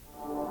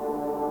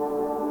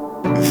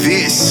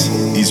This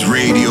is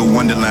Radio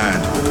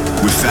Wonderland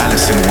with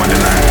Alice in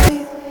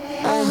Wonderland.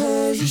 I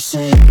heard you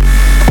say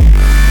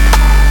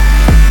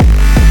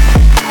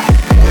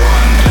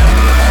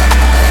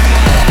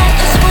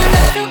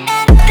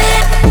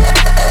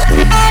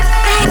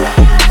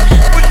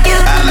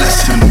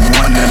Alice in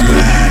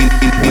Wonderland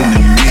in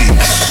the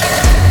mix.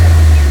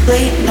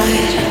 late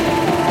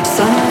night,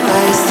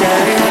 sunrise,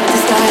 staring at the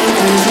sky,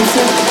 losing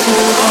sight to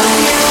the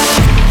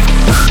light.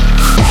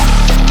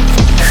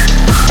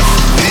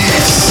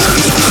 This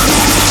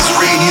is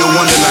Radio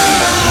Wonderland.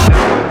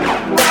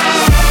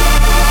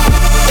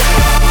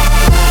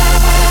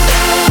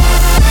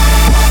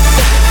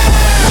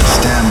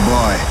 Stand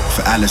by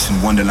for Alice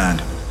in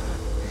Wonderland.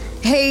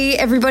 Hey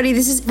everybody,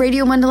 this is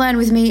Radio Wonderland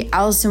with me,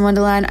 Alice in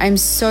Wonderland. I'm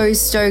so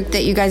stoked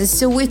that you guys are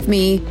still with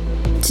me.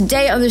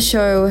 Today on the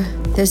show,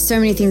 there's so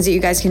many things that you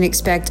guys can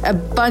expect. A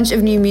bunch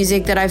of new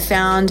music that I've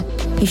found.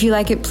 If you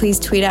like it, please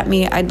tweet at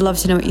me. I'd love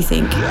to know what you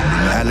think.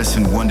 Alice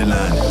in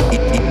Wonderland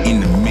in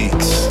the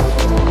mix.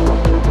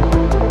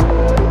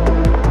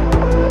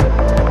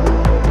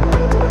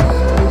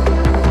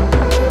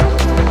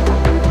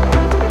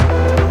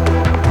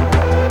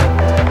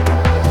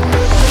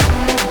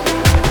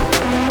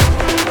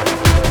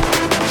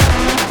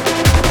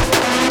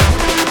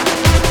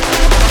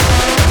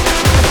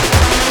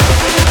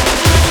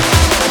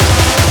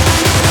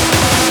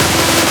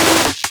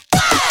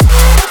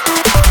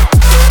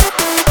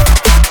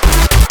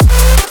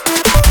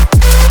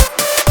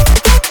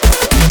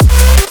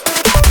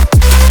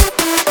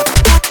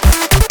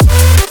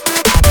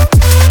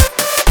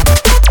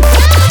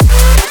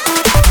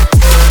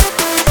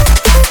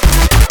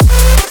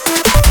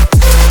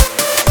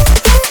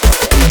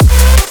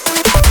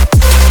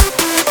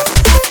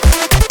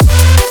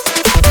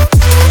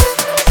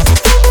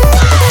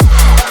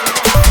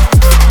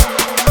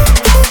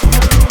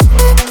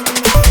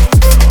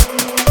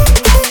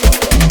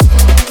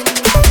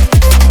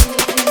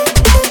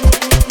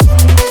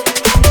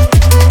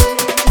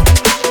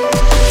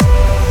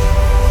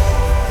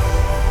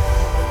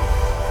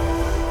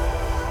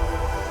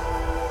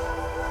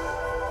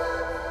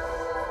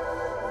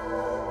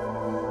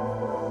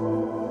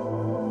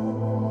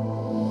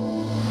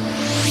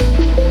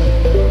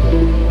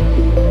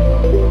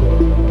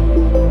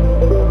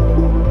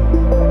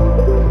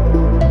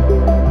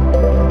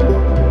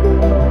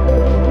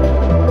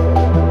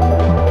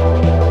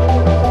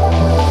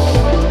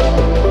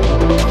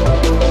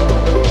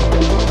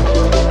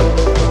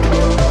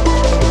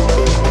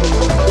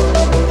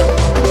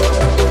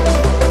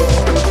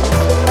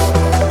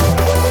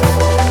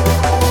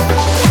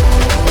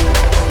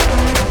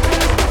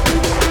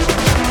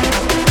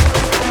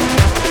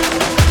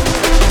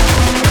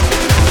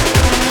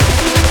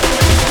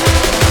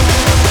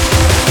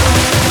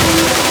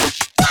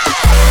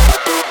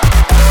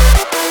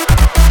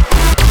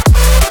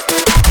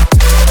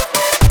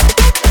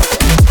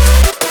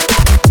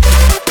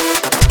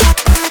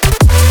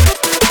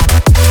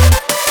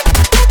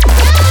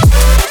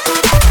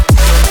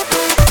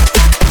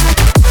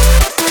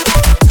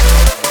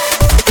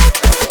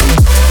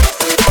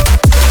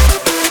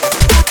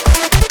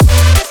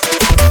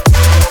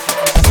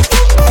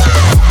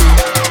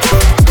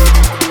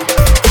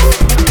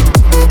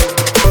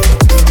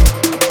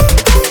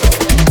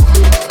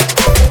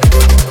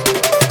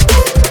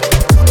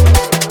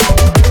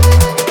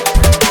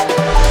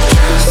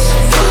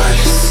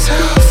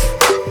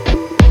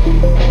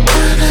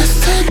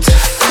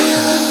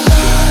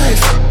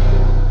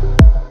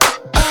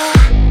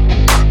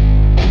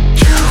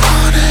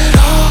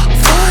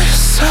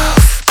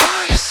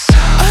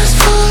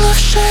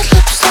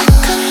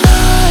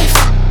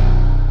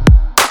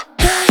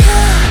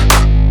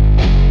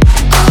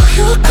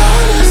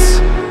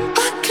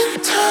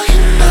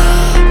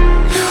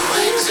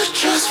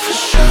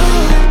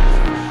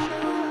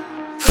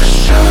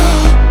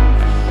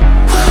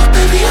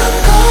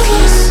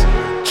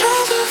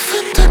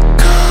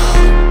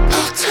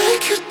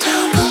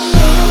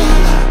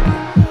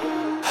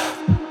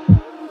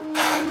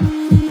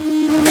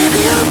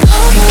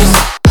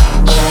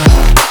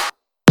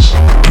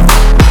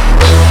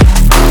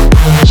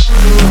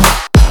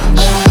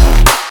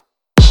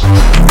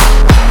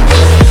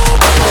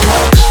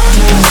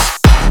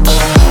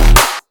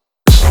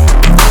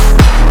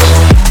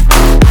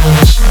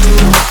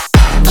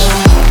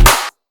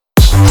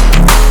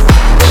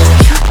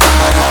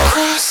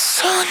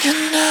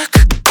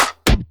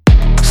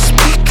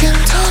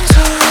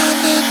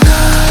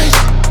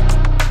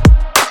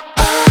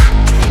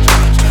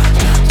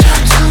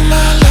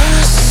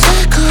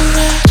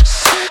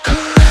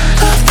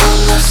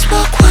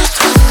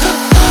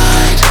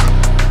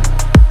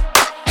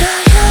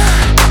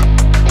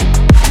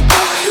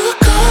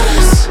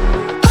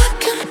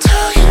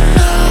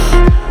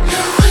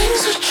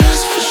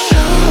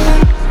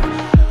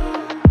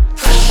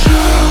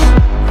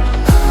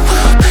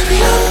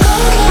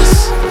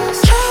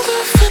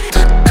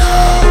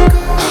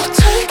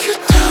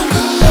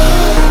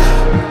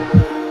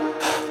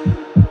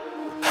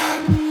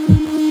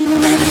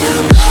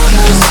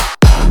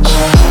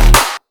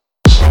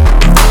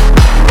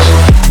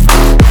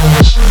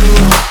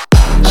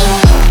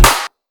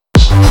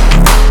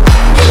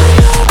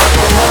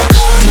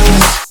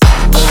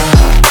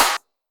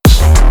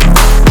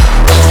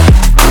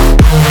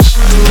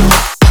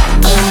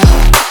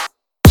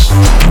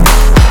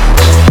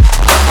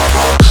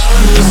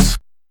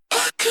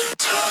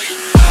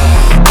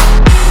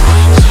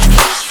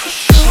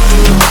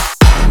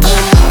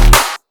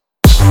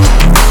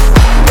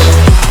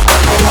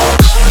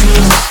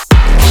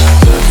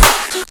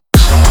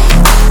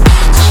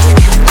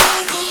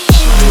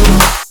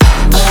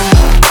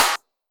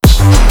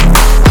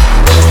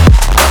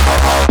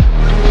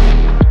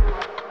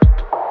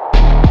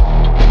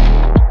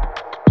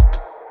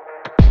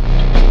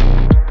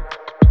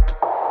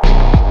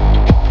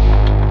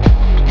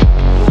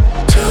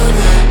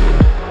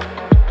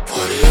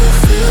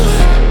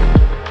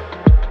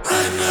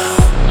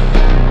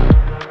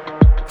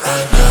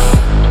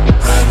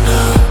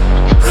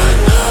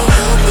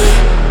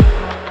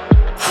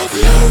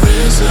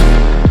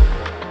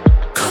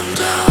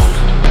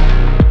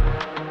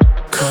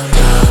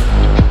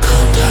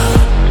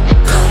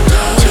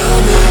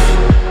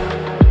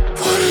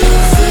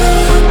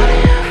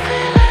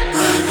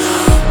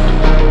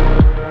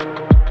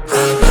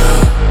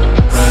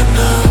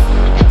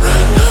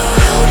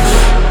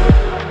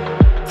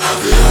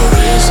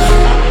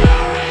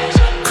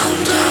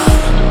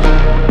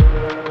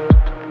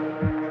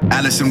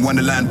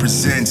 Wonderland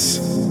presents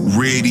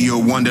Radio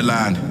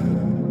Wonderland.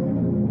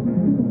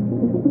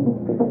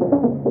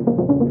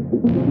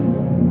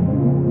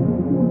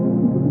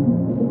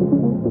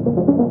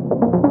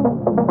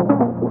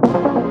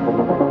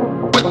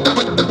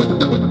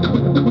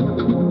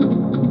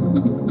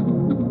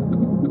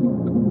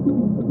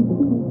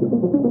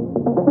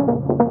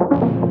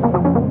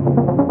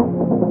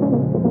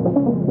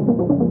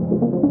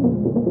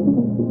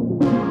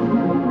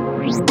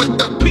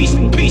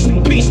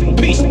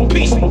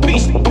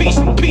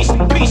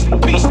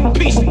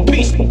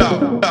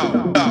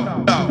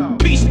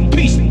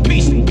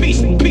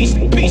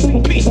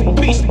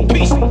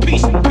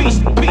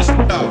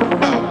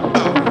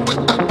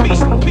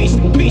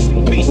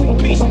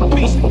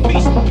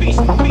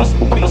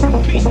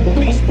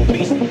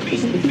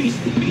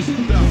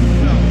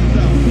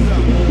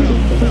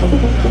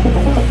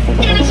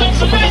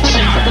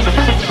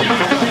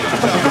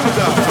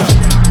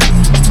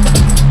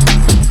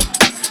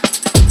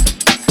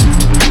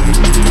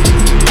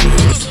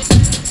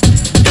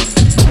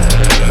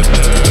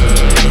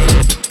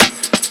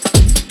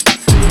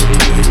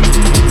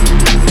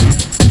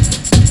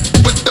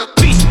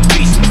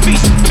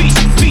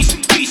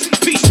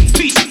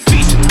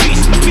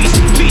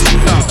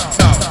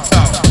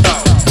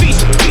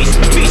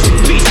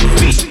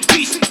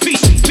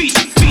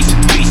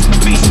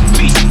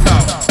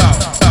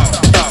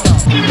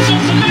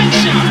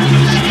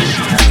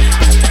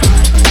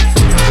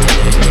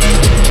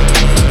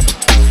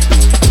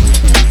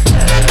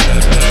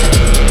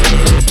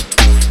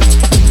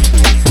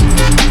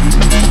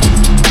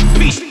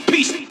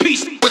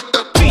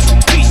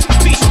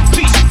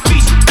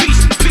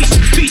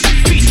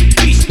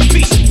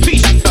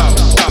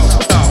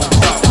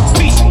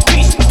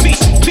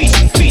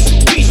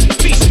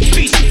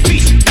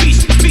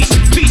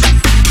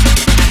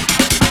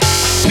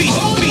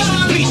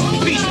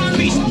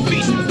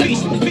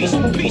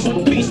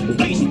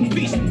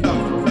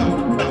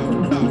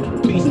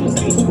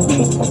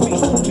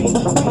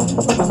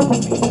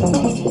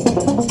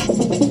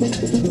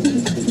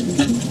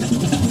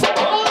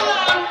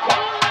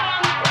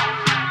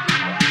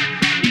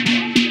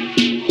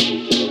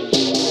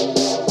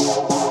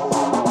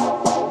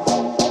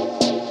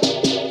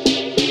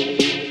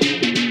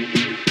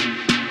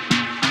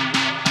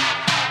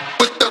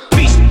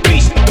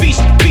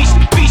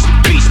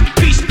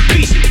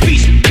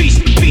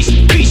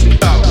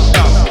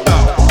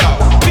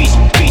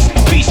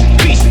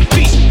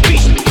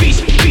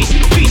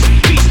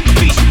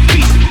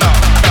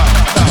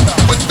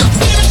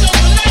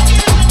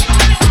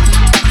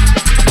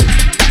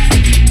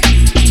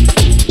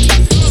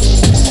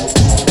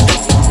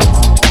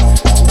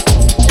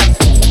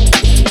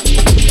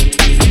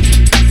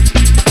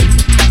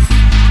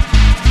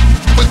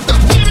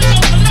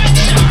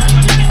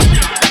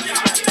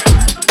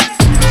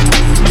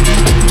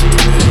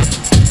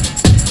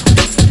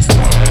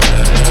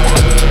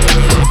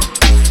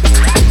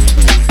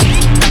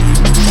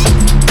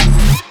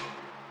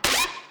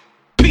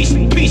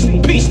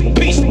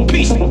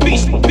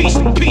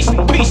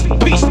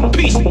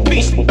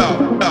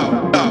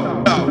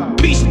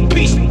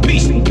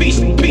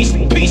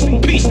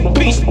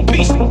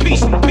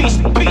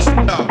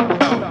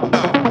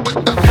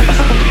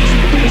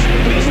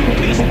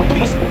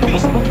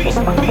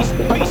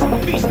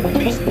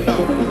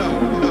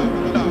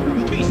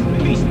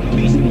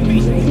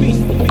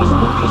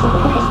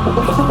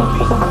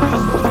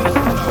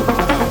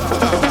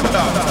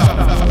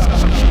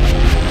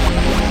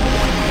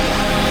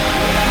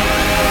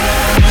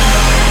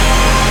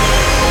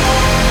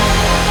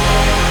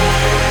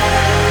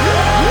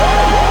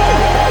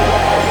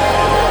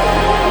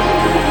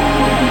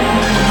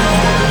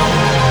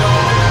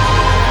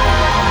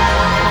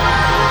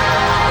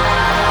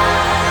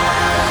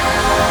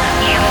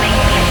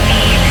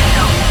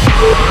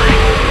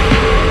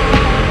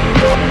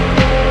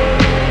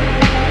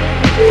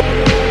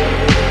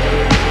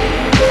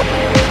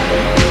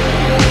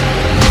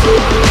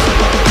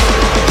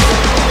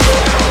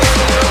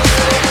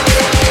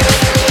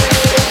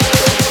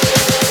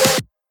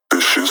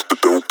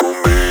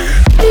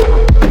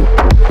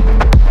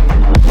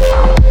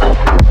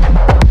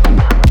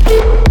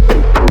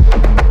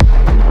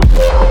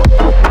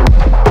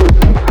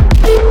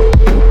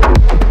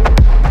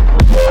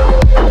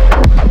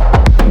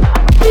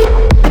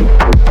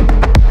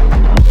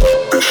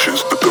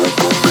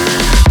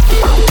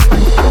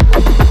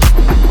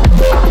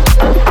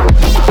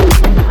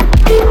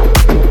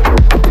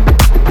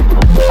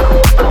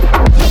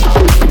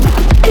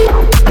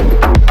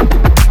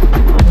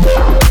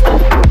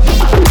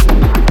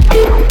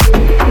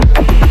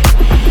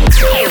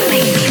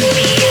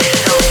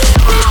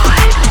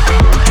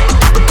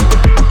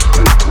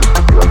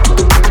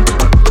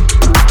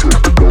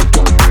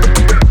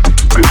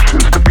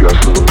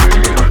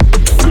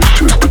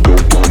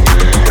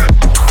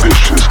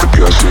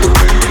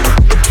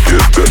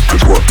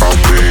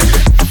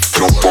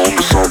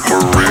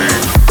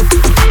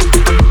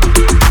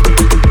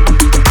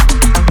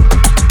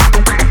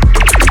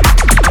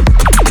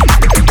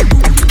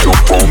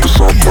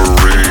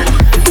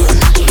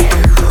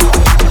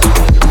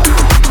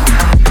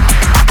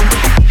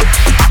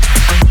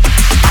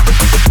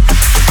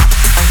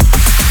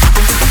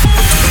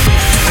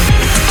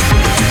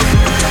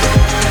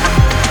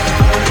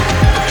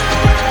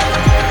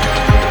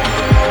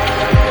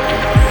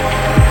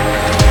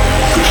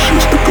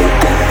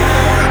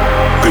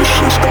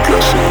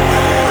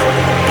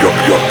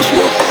 yup, that's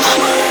what I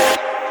say.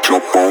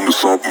 Jump on the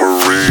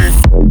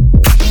submarine.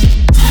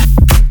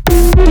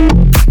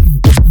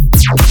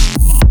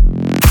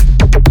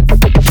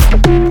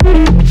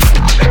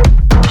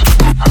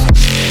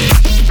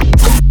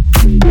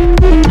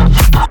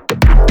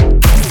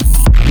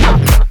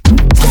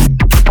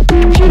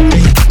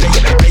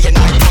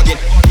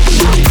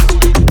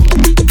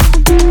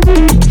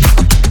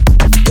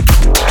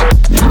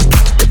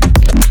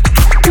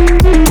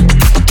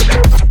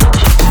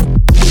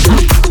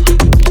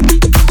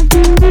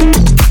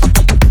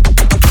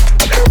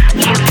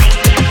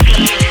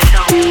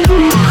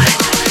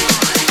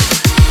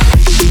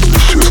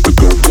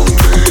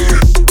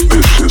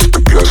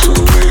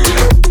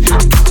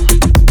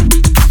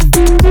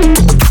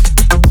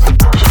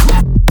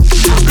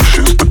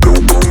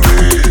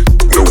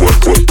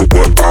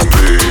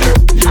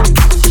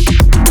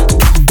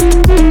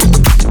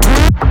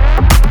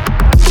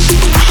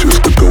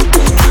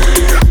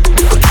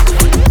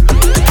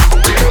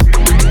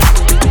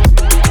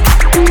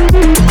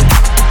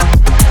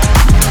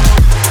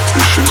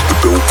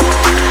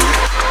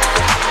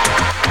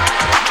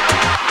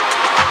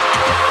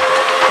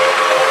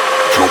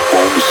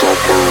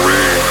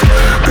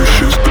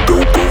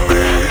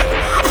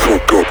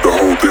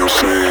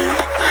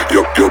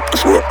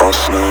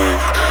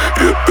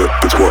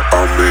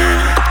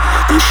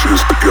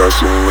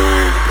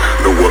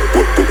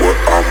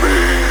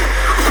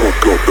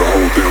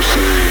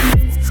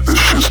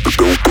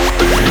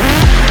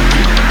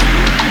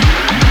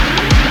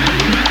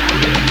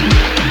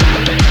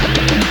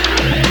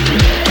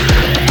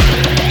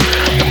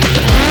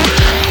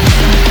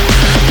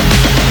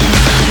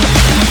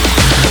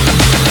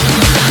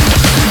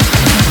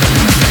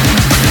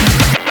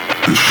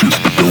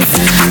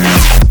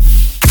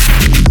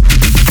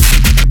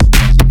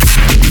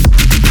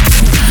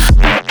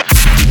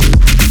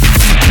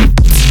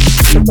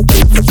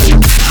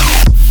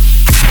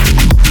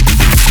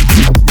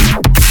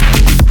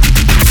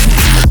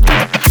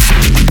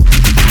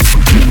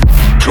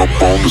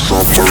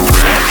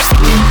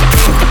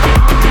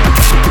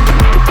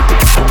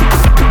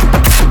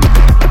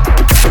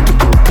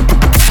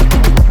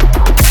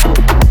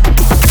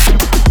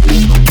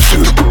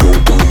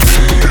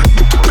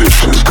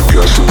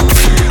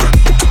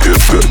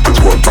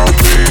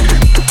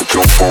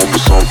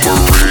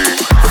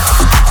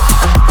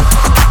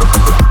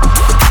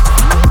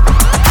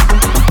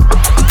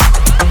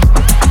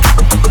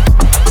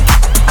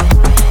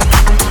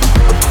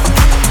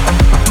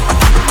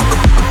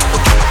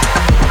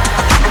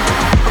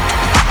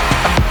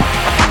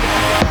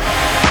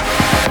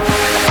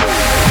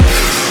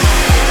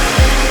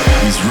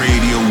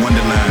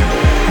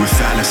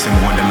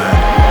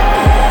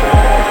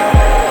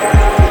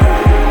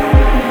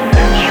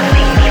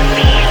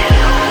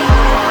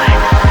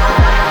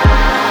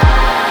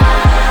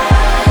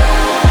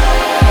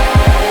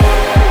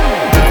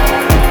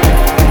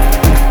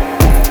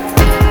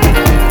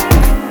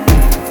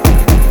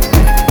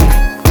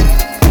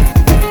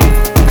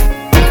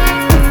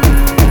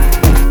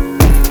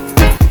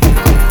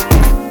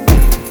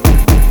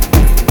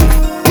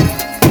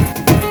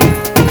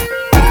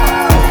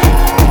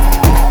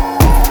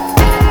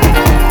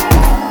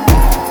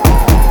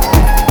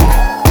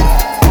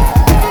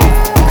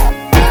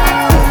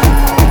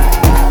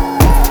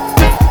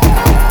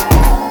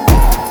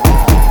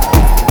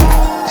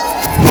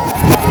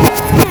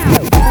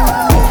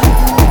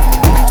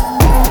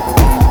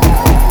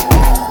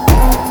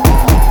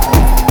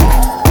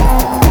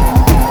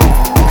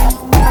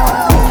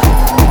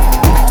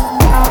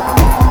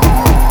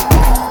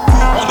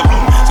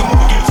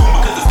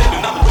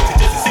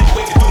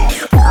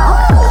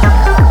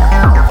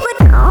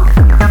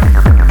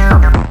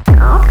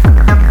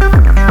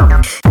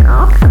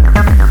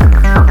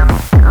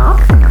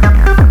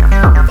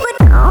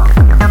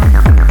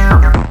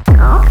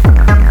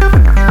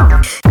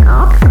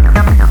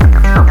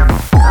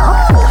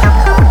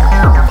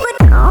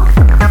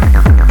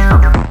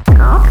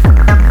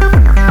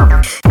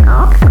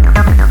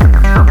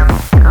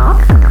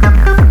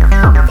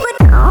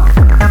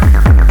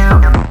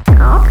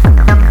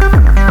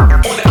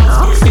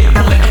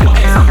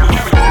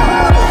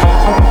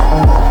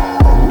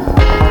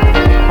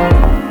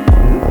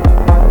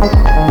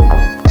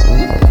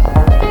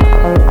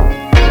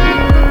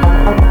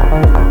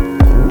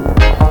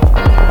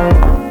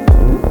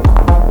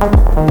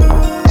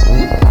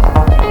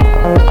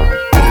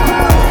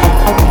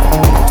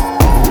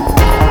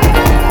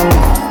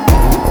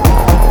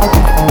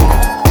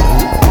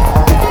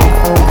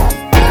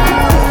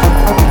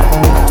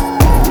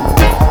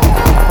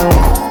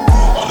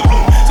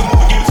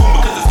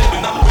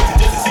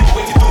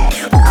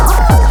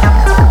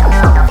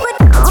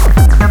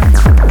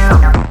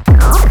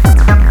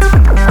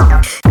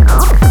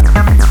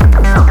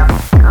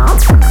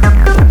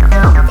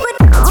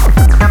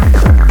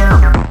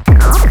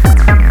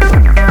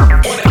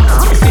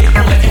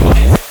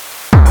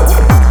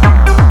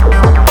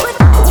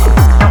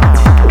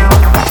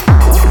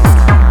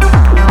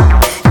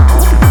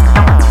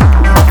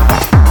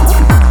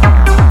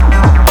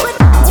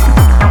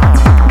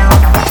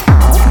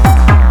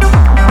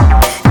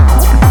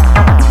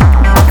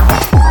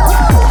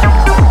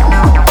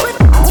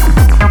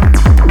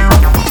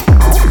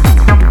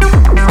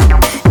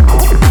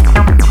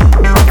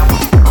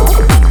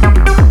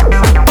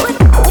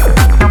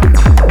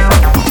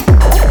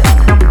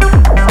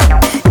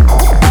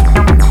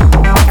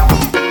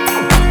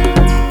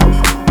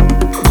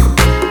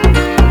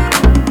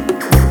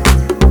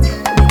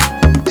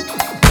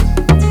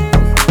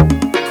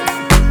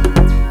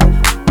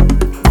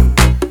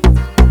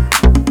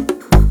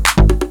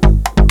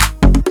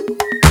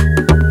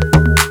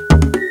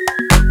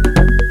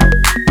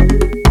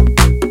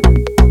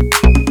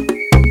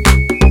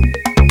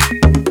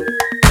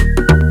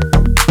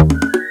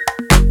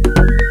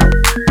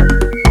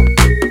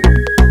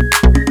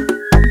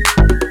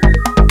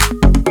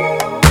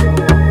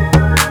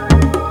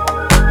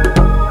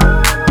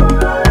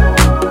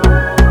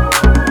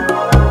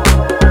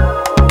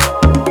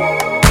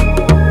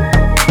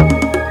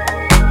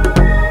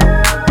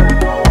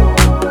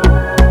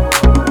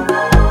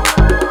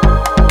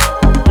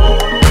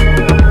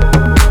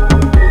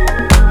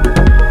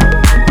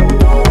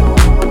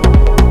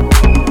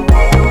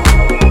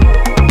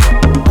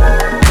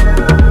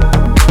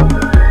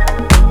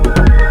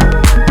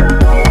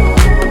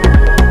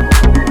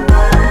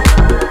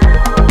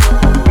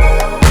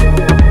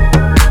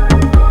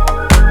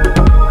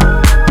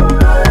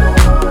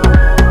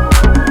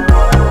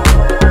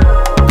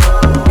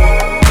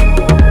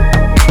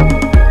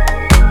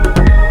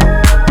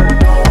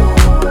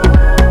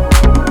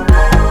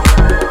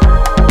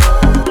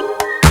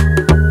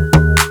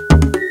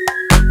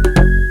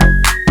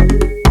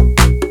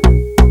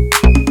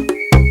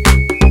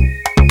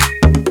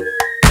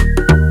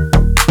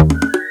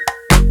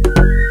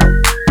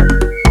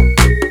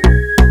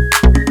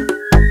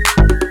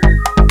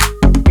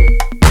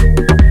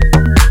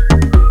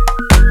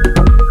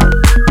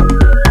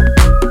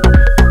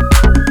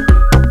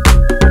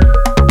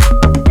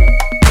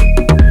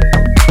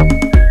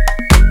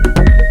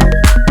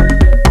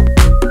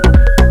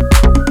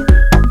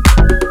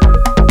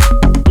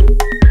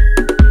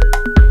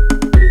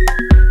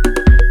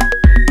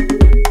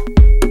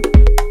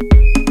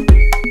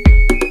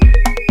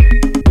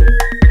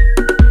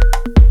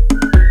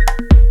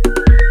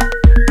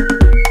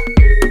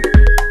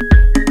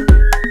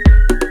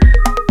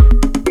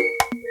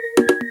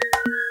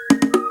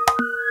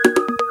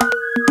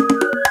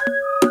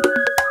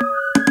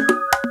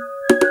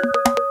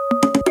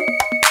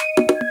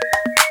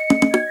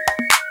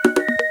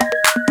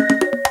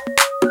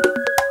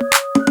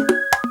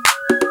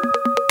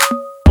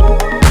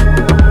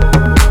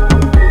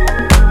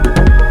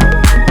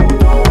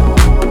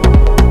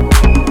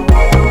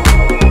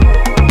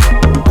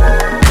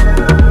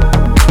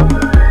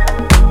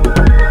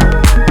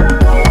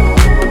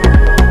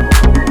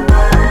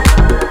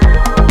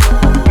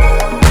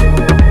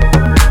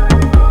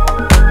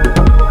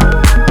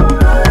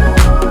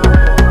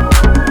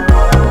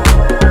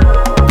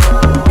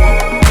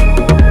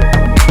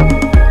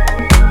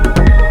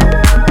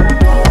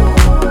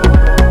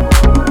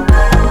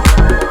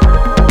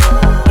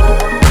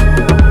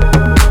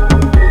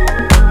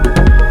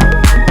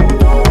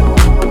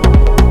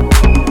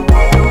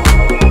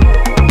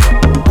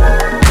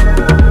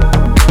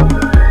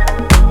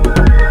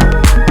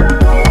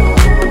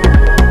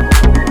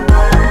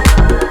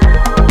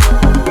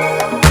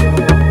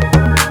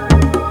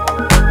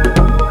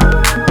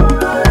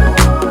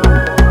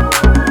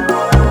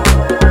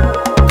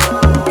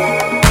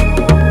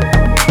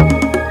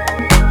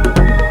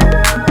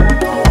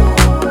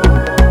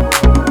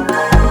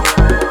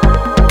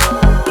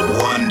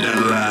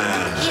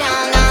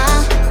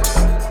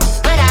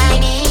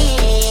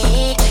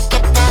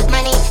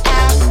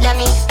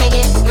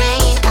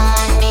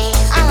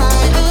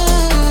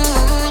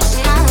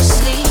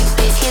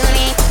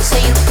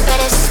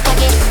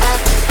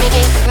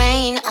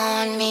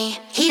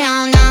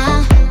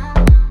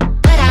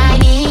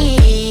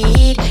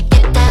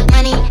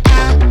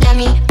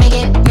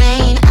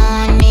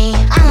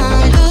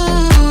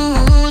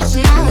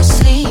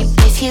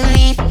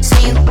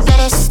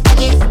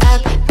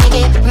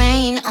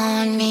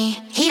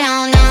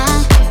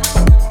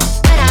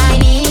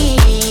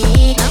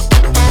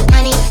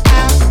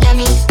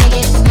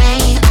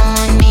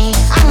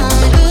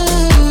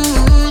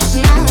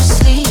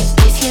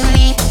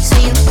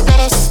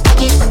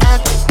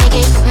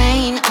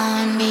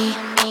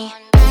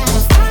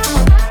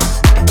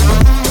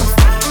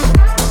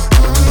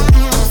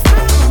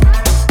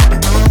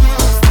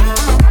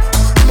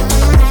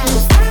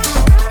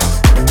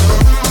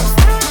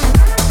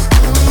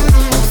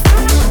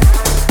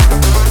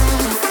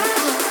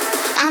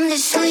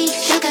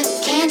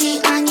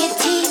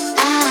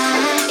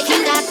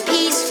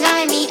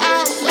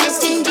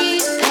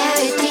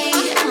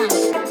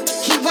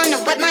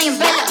 wanna wet my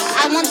umbrella.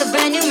 I want the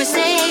brand new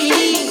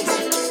Mercedes.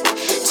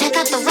 Check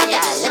out the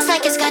weather, looks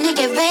like it's gonna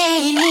get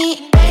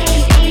rainy.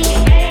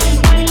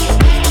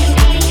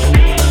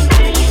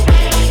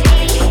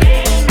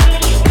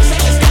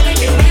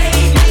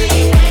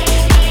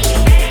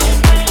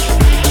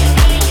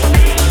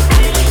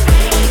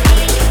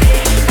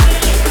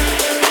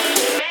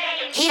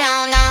 He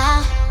don't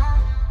know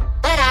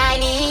what I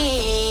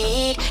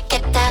need.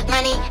 Get that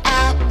money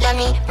out, let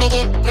me make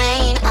it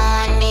rain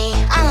on me.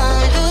 I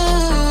won't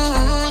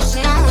lose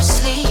no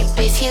sleep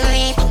if you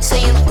leave, so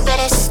you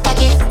better stack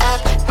it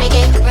up, make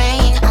it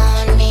rain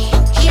on me.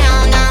 He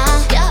don't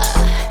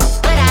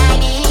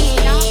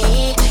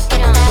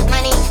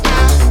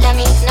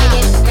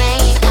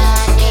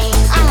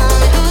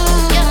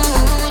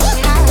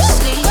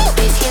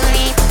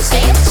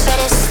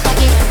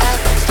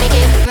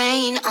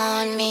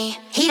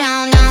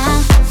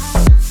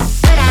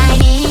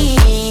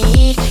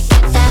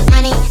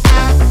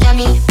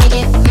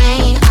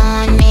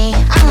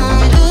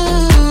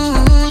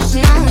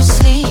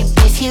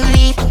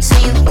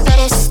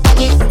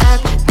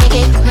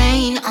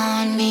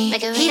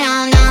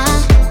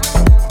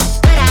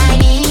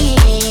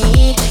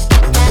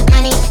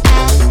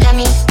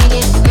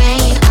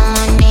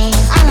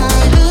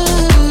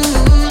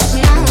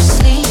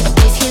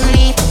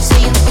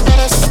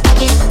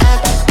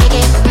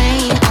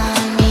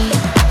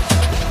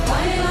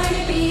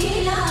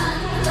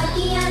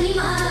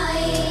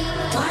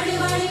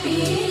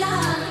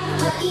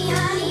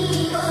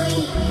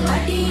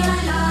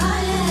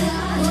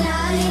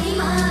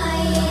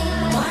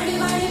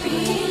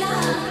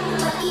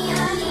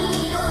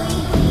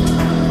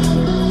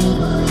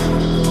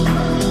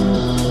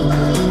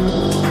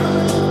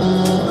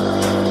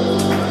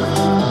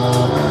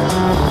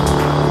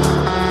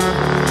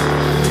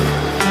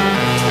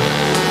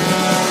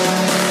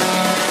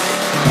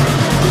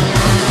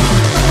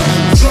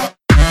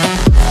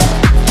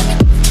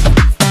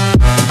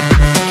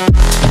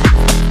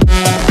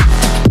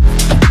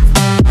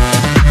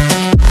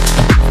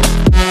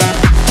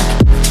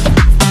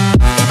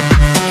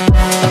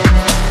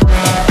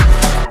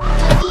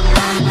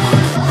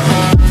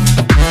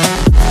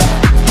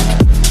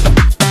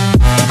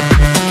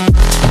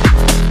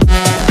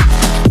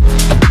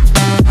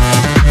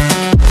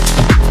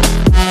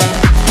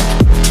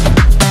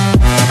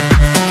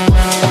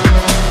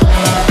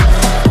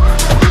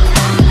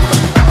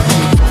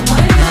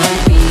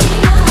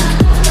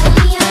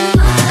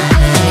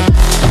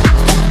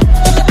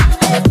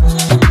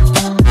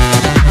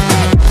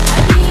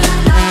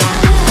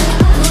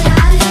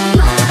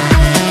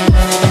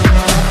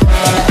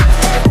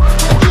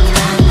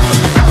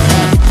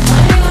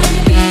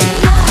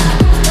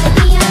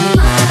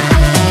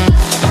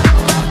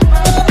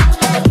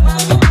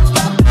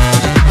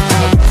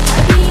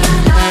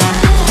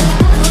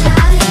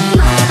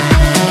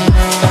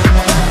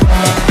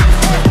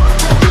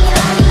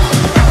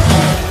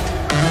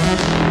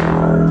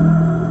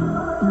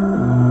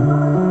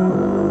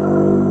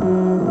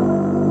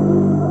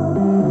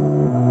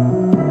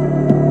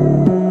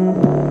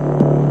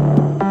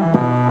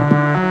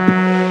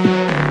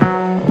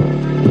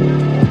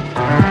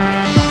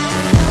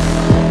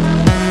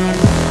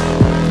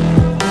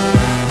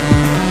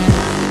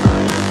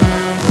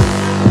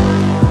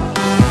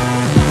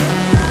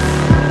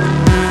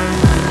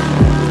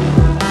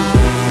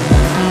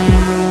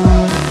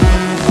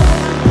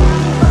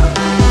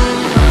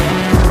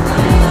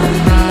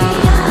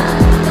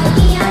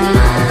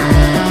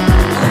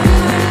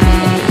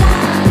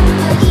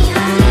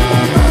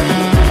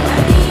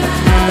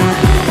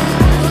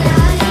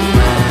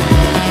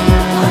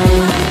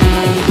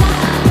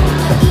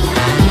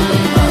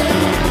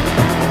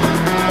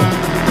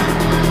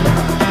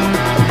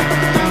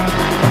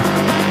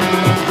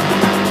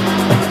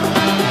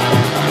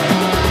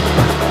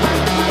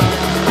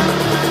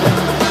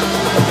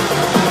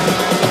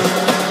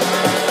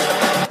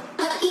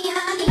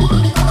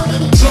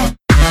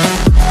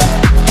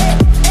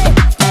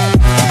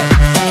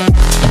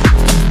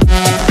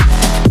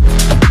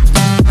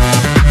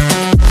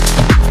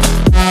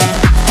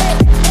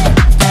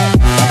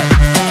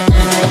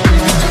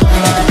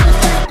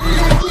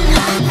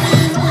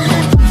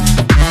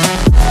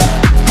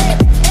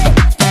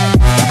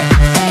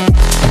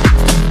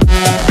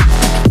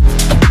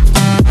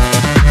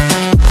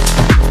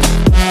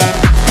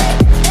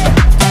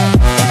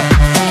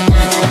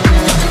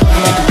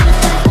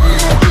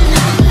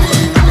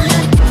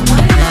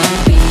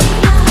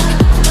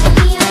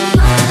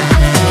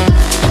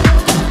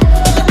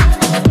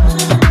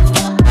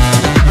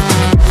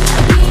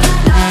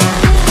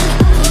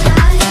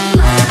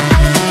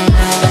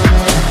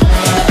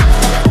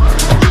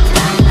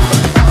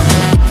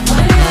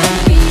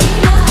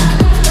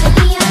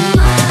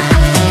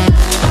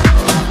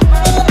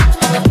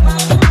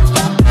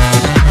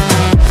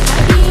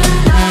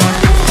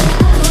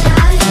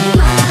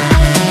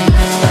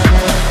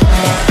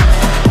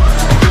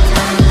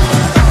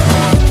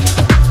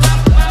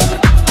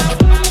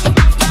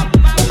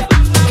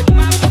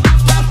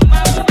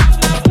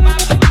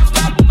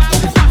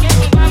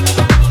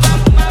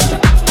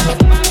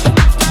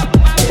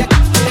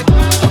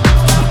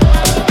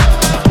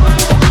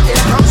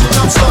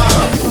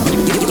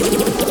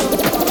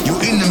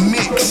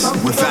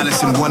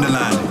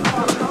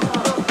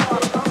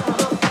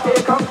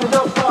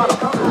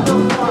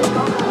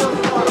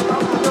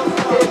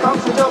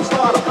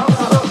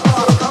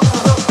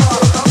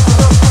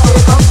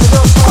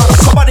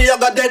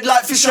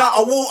out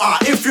of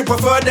water. If you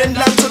prefer, then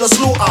land to the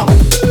slaughter.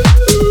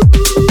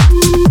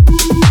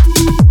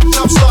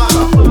 Jump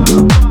starter.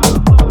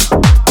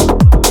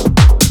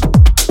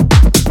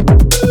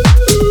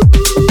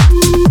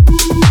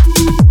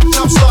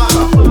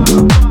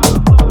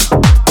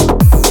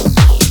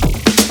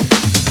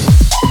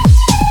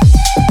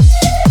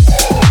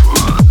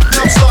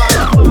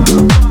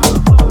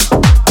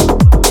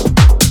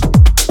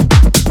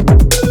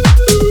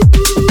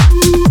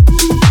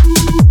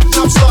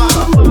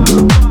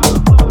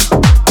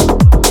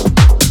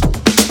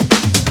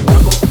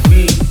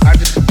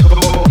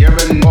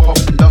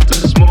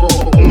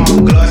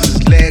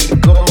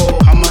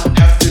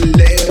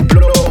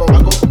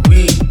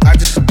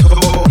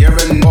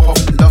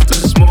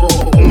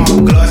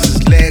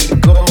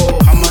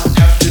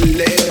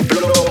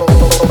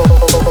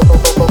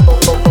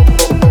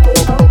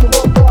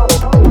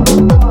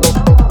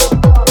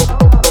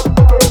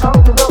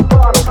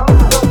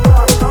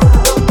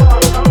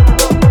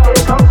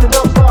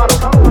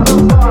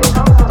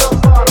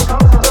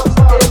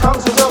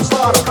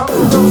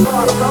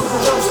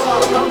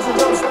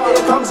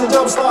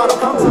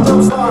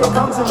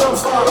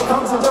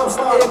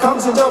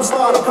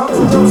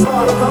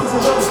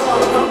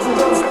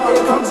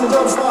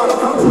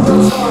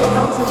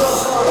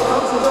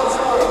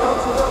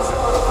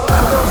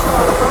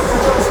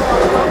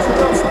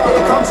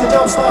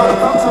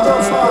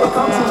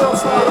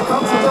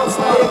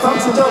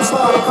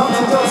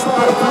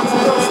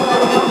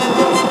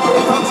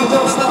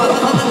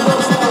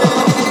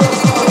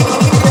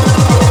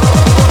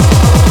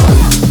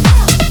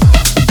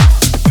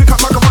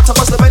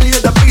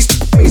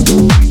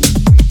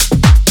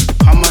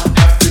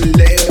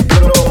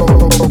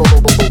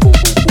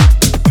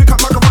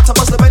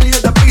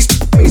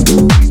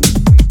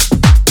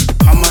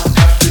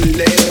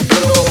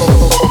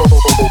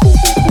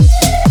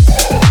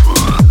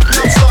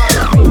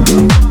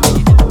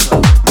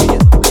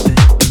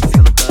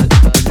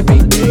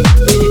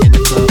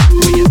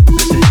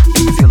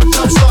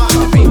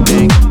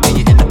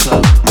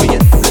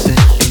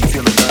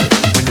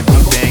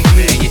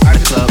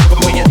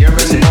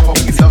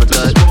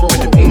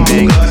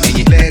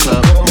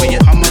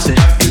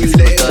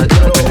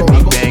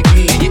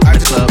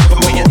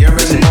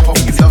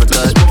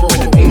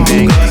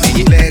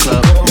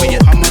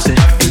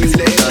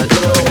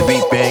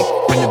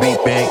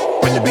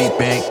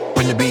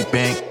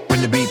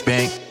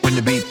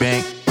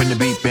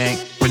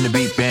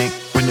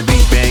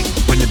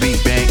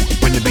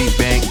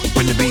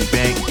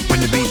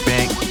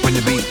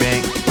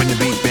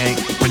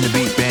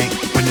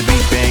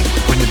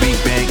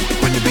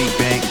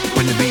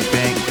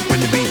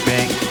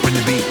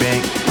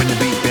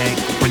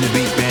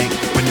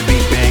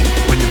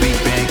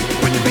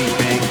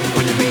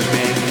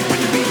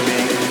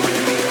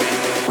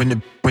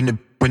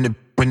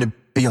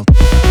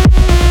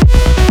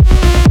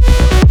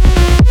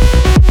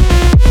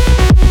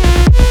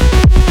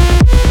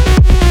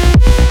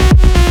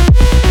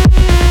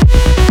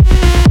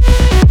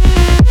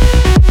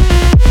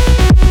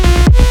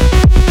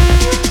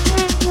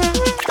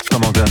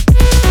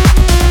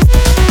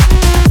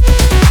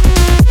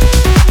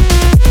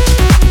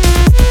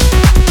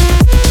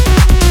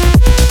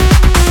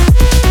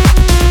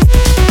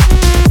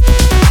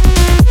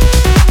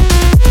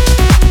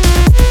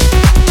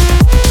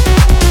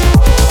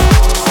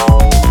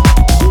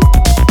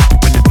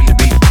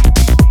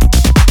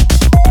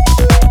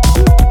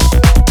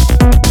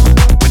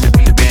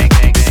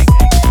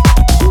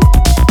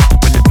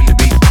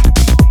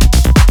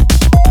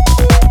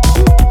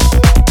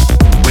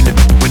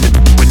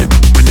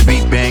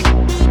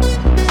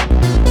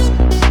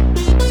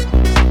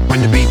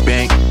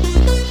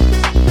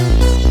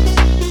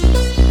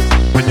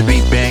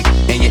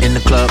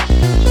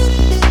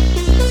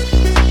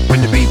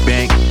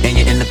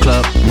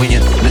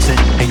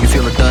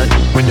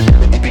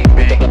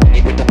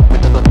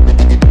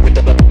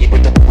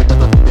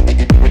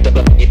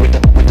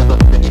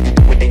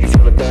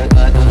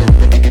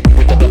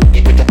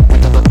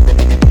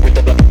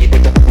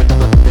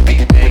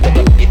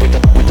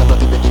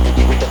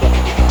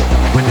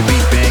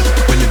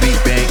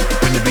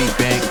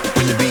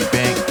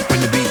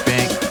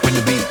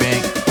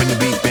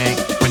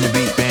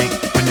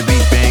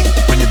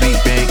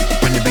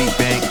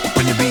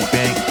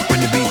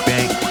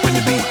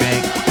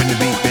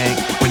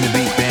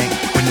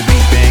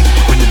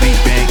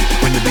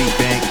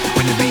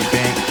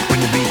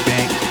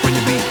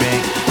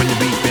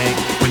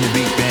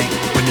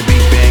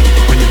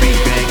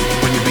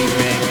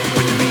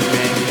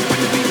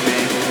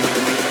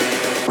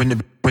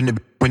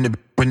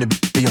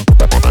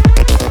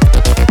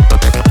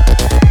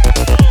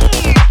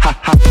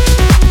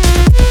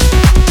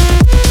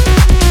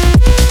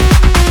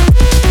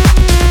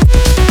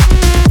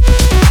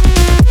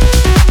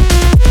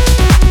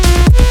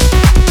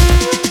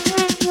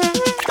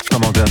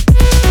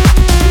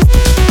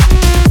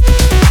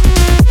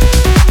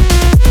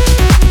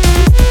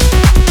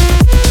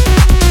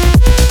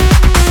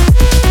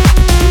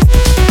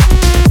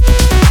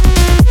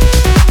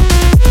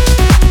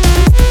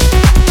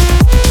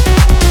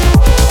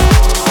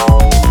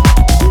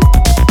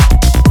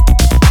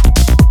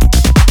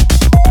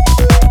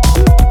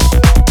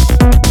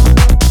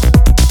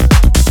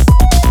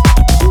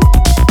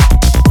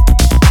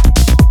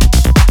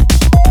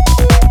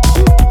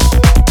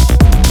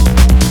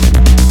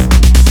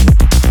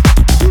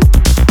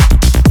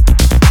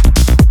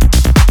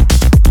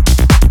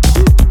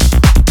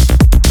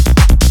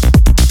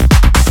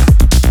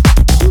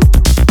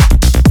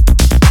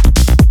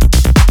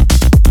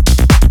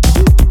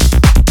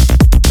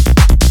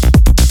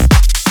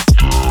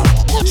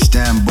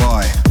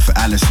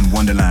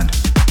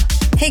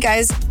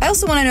 I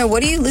also want to know,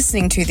 what are you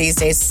listening to these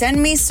days?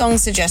 Send me song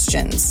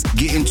suggestions.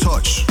 Get in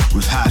touch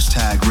with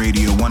hashtag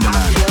Radio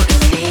Wonderland.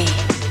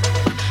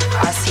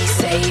 I see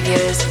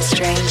saviors and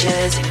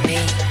strangers in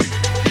me.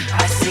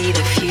 I see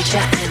the future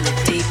and the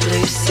deep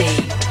blue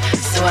sea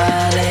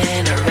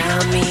swirling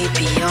around me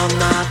beyond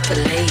my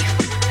belief.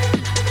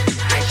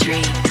 I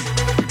dream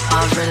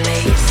of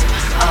release,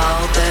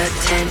 all the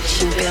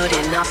tension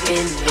building up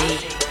in me.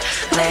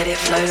 Let it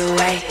float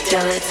away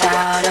till it's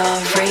out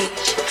of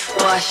reach.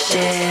 Wash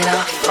it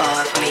off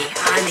of me.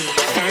 I need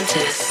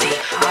fantasy.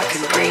 I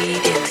can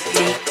breathe in the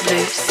deep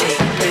blue sea,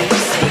 blue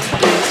sea,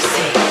 blue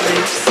sea,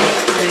 blue sea,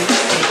 blue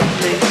sea,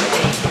 blue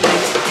sea,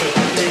 blue sea,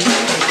 blue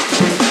sea.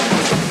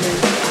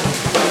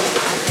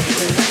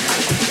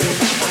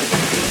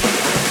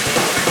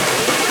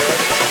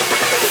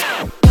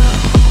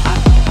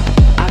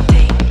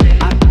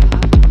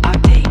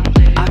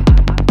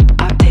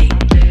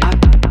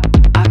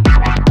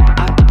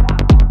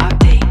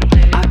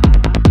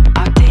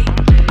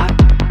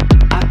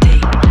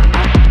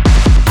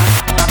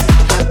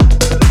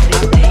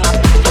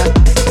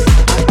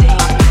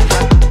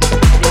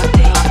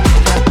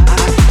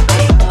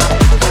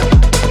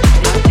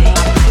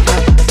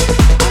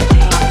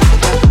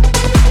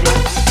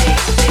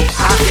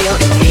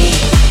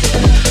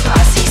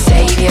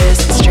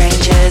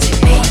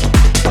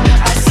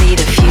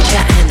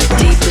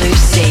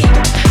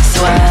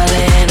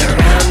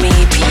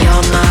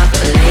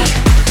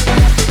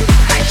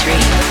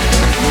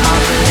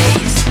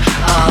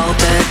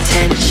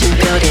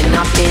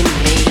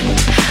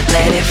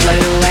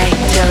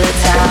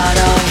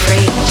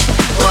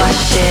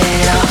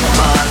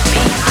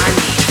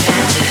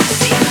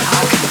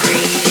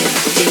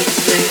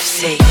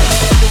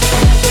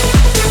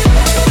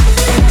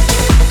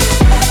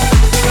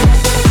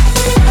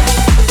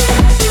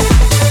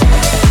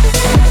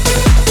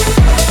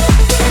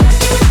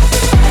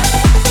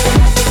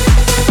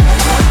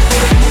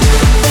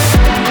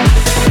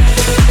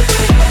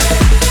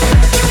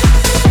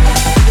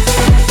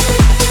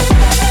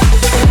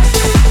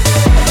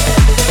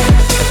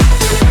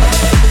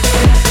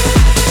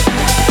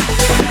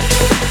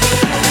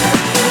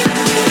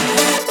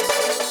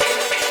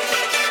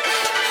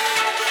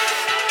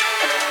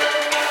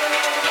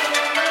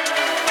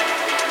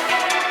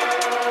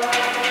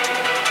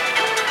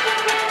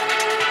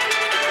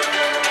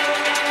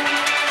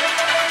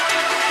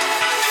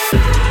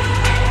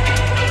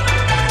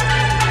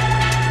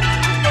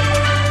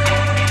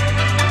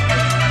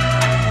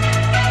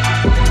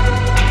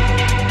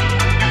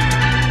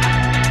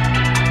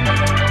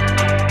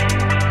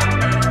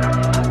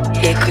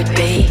 It could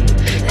be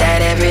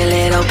that every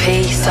little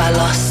piece I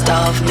lost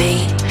of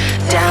me,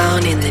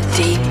 down in the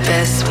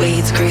deepest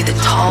weeds grew the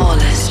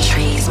tallest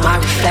trees. My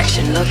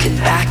reflection looking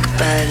back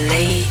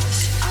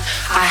believes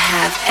I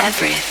have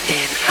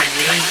everything I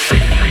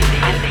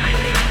need.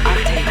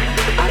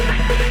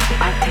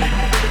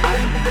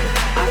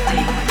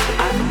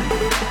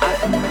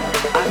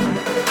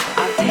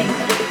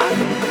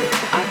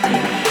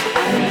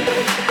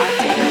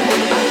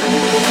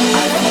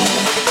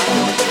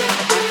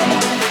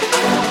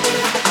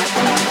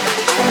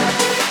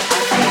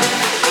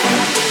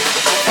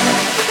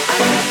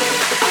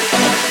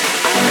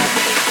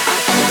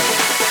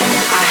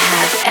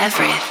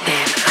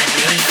 Everything I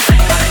need.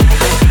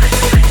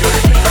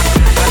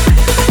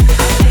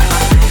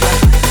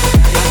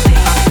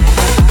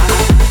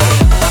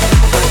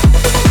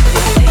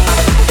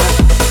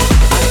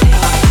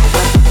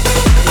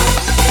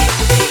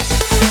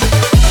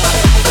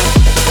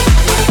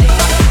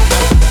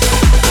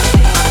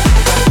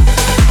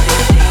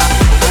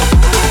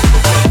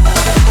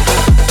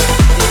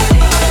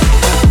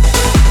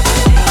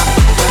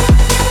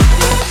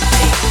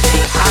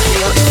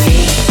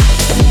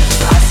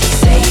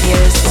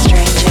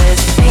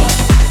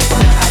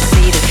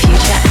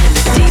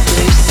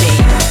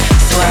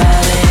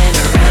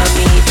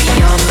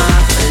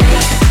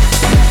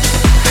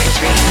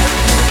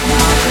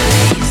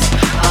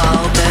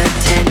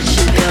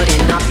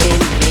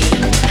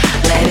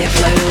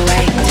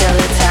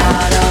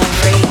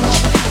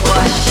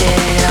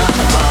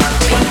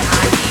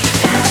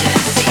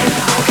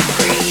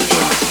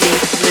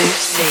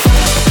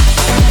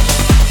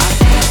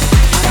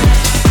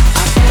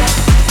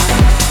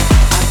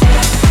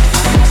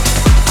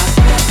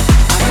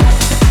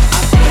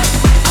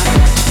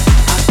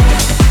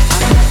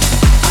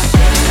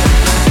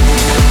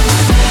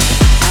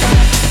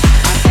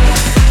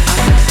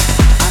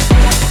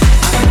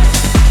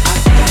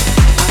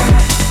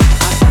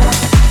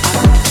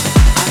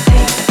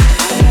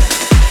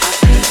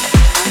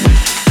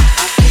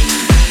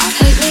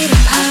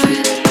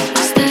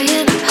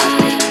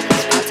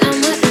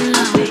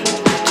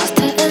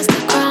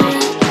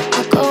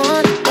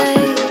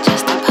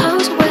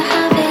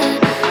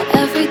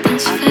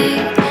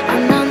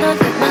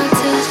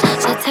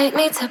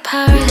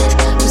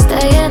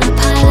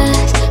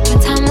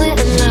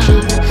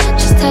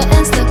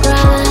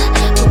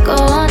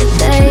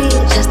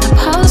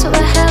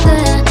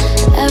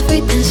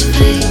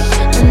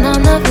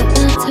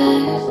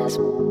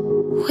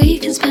 We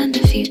can spend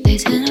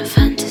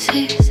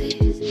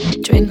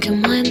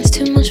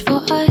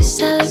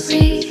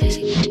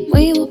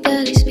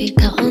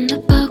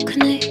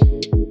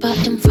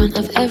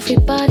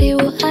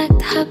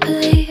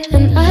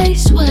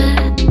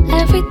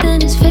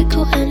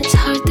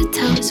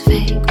was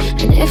fake.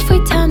 And if we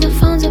turned our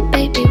phones up,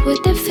 baby,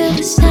 would it feel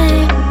the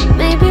same?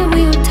 Maybe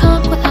we would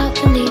talk without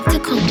the need to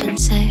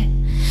compensate.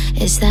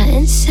 Is that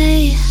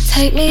insane?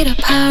 Take me to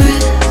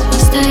Paris,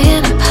 we'll stay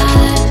in a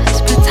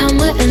palace. Pretend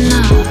we're in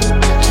love,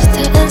 just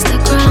to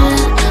Instagram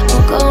it.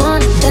 We'll go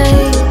on a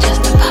date,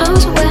 just to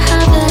pose what we're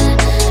having.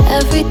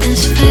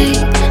 Everything's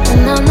fake,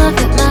 and none of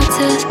it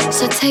matters.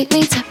 So take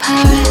me to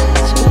Paris,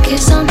 we'll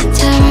kiss on the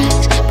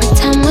terrace.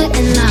 Pretend we're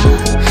in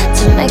love,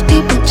 to make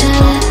people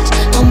jealous.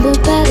 And we'll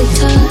barely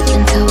touch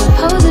until we're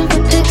posing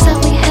for pics that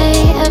we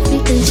hate.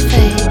 Everything's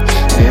fake,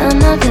 and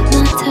none of it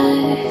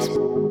matters.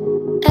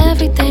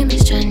 Everything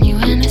that's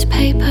genuine is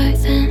paper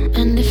thin.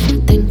 And if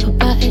you think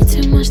about it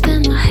too much,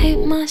 then I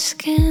hate my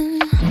skin.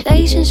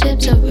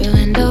 Relationships are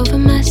ruined over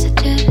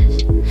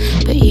messages,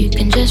 but you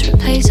can just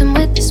replace them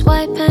with a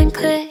swipe and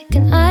click.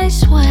 And I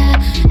swear,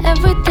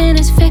 everything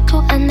is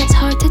fickle and it's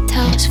hard to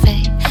tell what's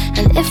fake.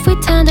 And if we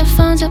turned our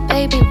phones up,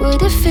 baby,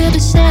 would it feel the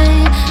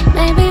same?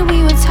 Maybe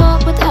we would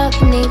talk without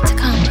the need to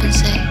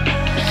compensate.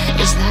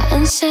 Is that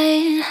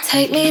insane?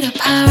 Take me to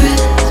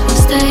Paris,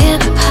 we'll stay in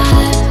a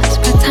palace.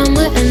 Pretend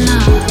we're in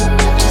love,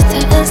 just to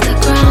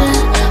Instagram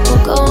it.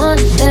 We'll go on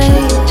a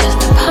date, just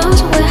to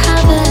pose what we're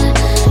having.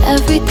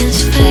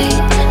 Everything's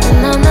fake, and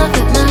none of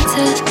it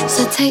matters.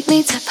 So take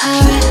me to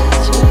Paris,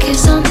 we'll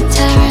kiss on the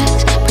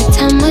terrace.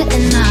 Pretend we're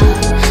in love,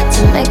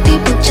 to make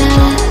people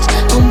jealous.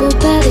 And we'll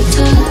barely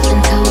touch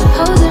until we're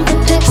posing for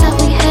pics that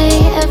we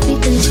hate.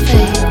 Everything's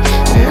fake,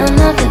 and none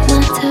of it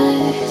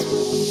matters.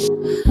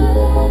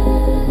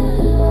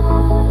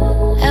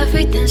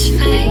 Everything's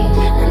fake,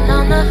 and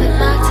none of it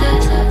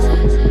matters.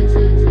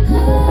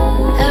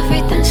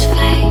 Everything's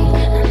fake,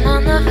 and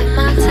none of it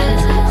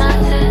matters.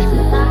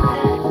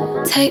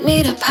 Take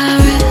me to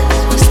Paris,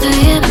 we'll stay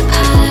in a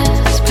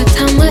palace.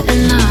 Pretend we're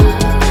in love,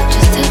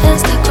 just to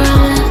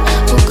Instagram it.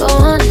 We'll go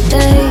on a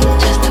date,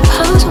 just to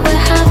pose what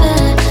we're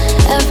having.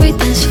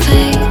 Everything's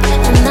fake,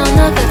 and none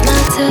of it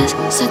matters.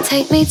 So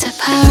take me to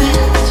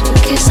Paris,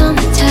 we'll kiss on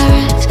the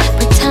terrace.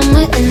 Pretend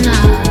we're in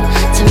love,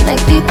 to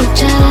make people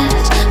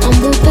jealous. And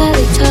we'll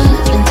barely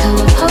touch until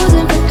we're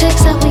posing for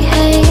pics that we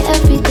hate.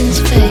 Everything's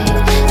fake,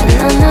 and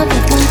none of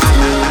it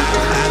matters.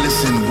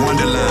 Alice in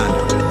Wonderland.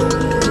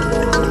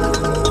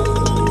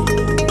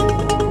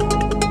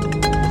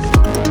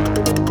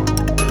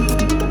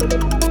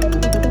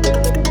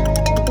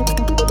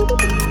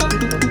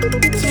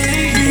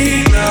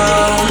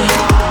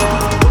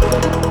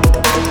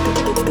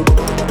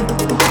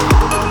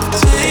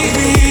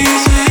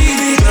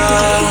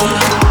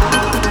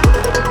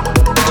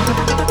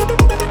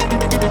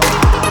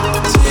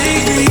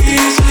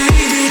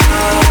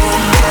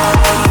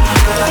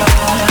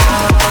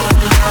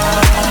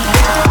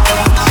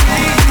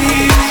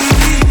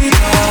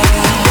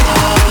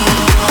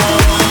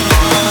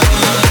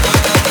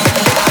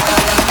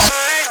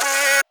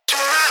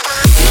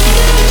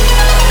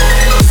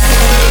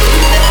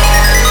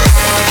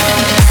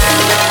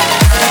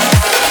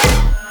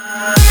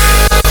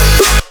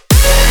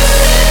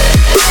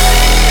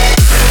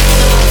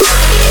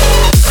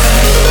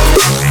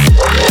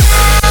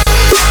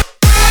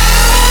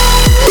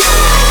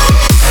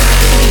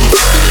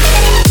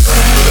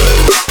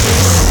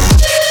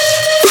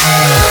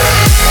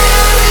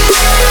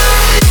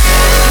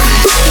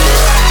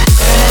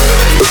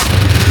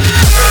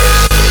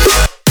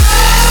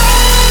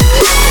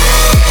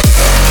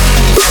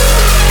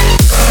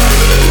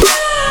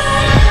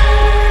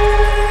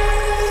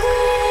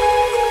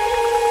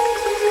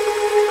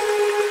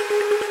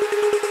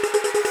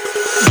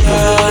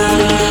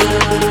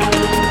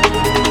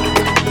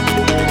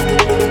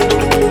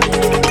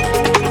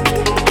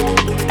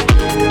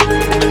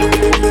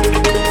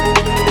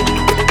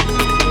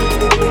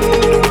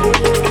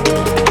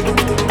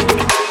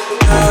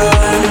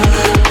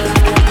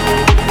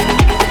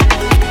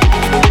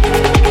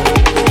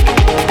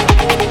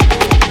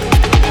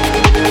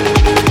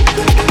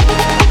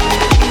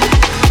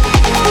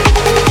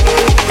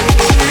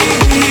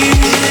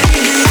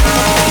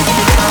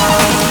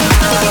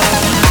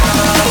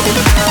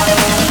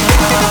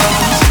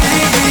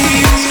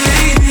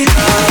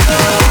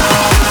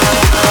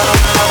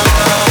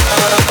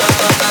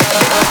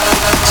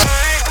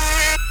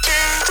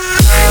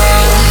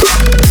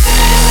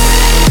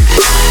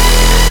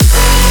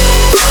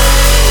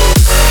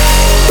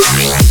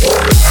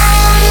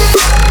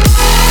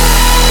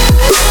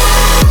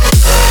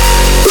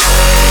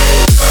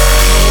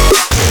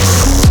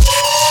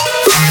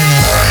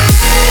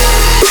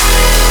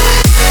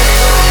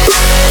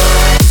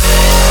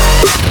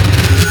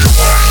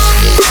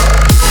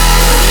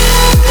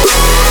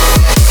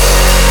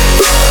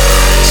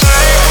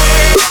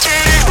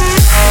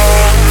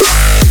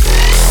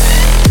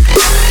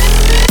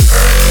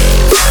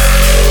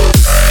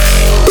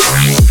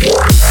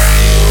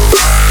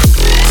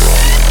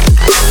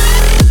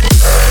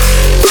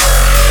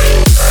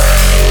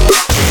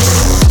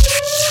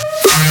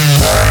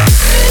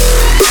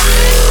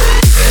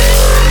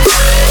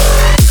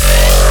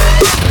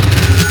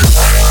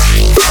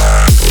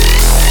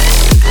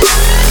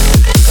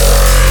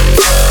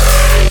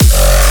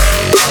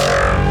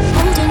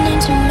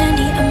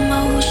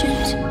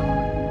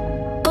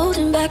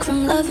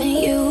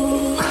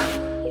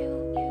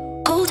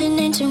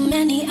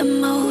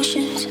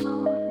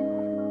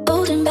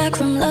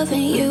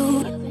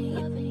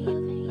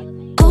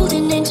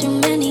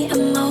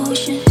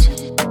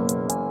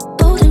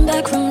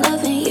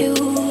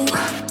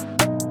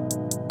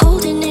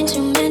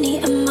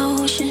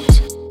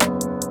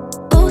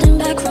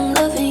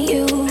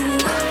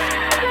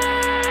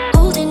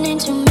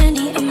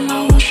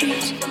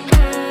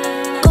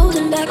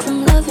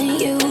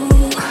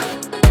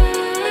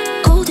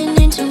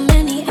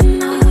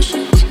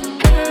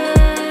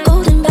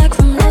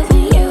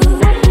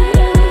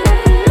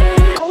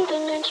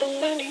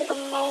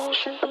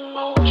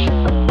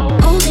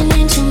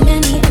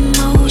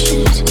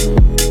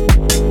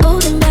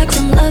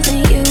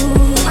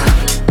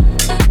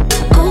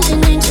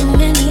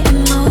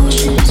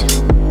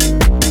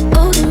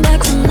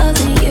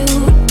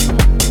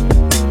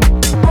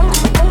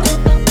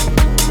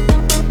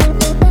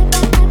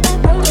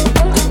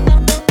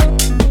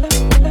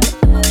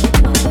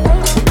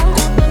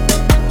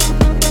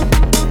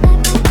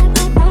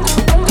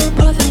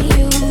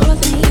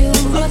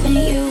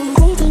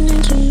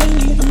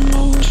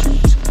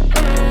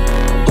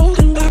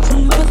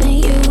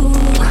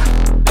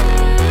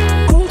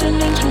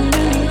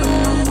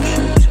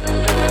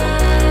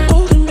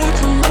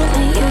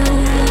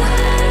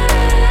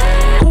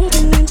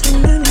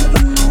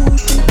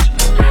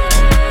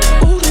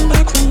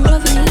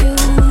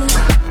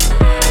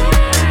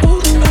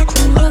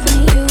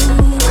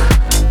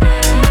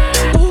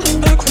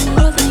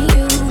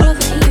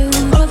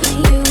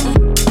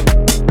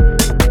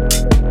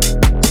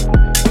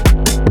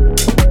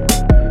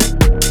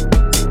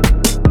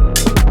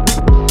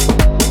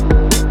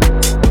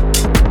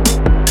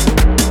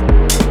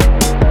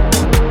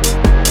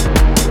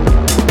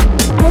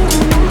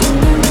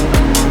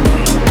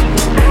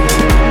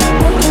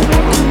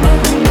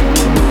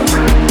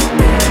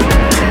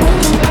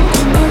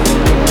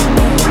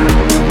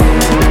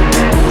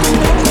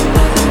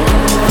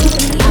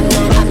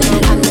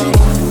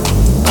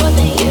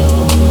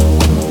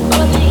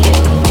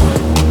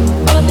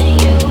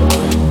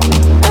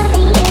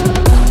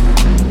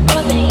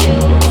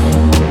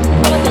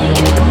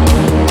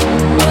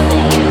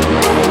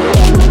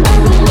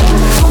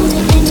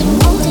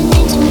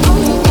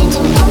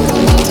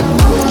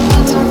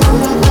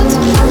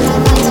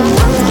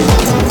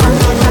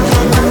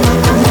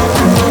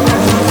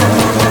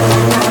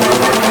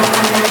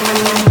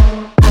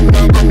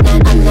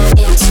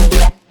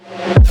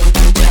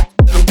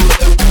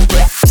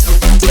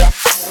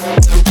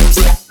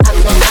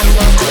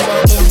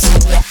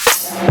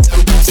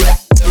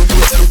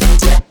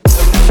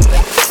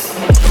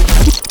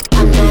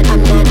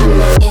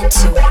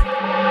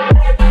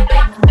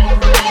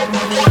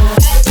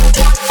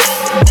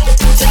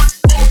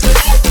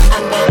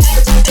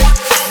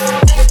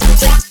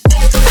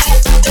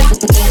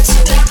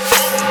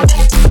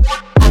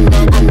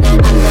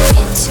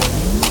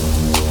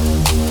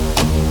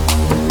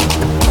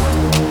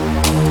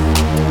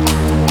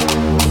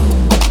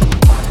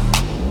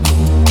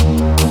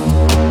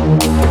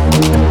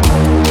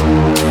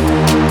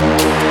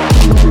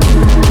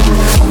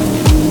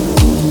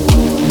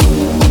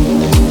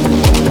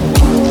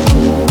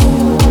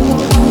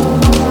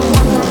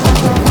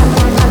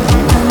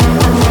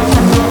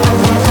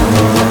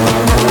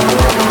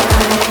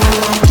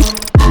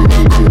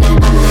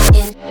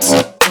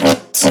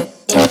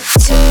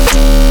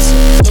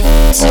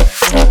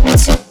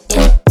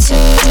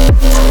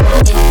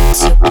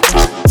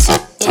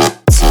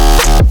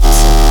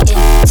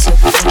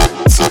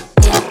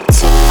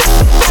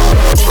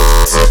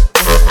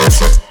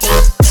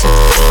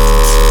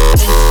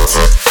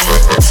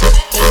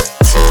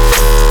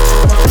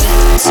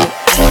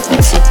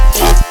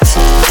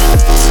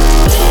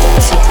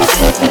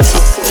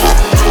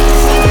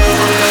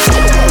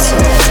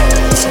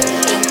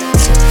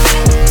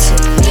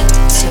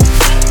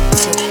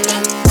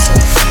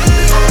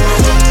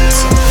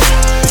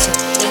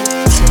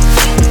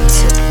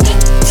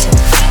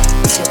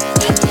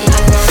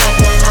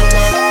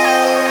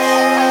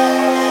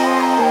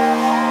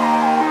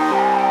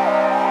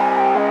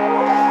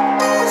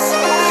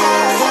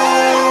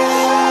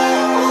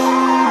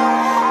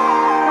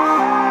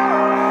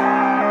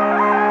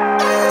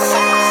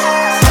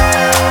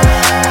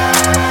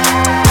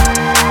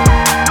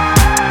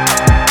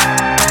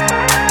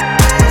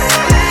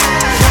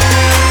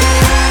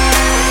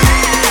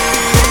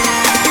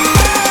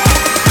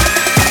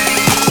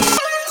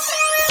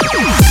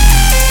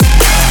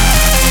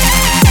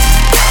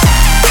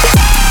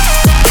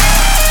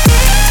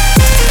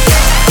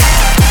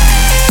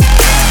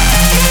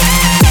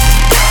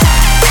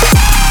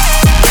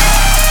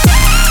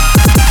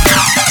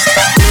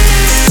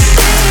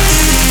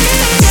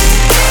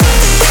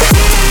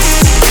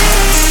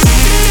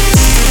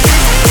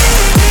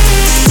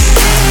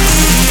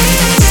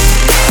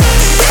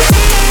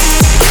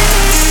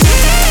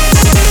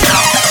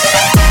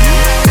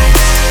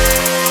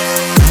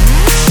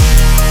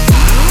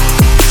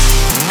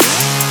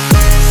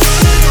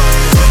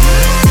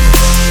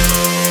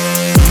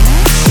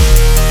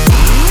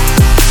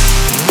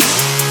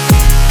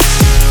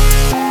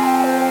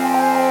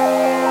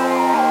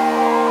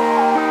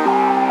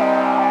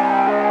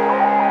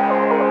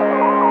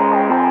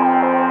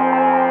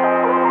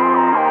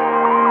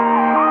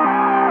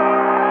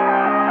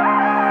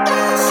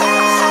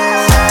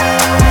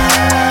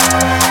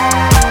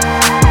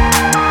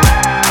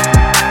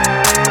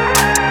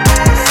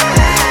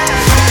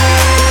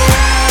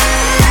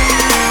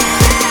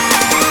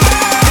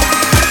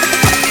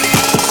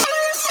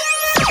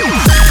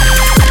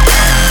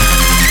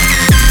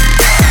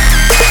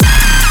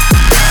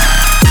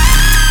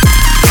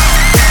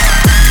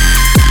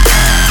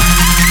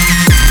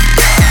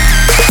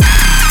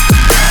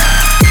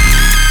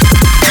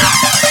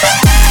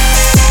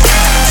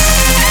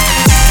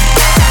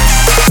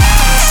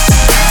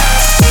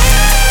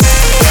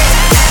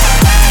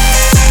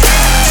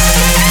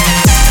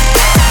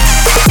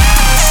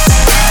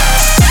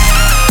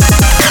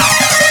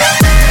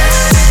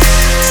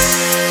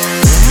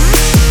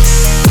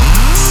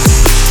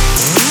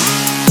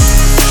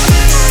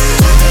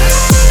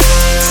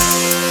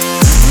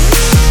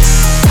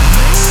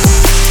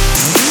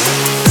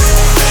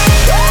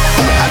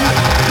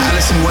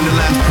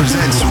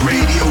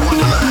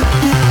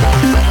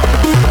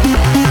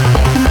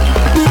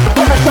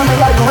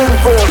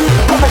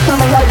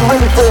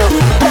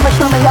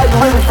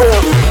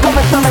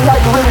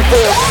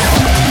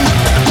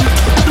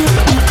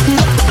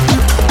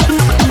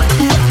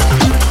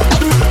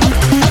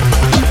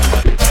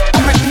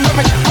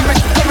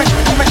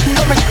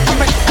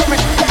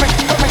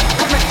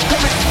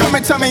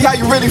 how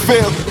you really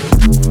feel.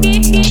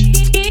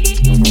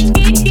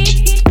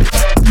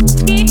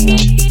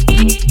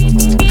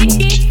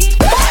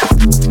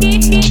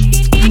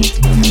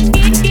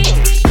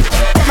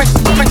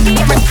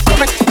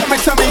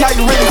 Tell me how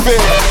you really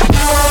feel.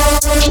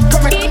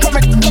 Come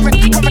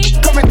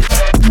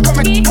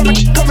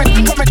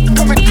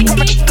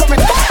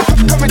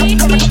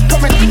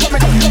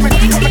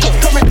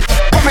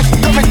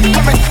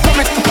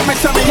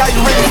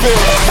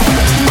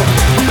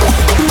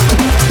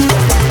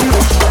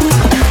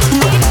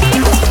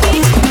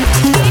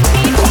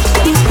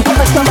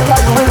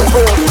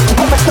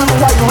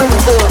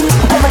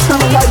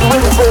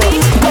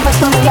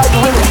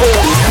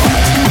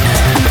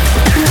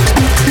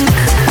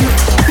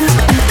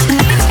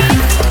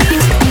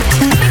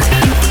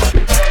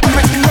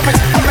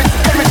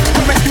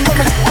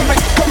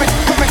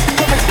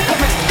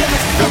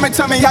and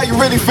tell me how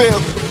you really feel.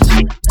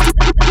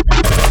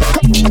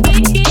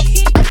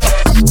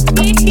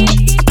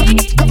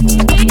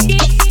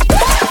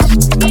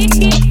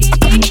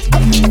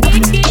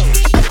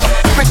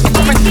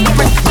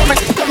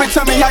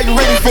 Tell me how you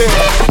really feel.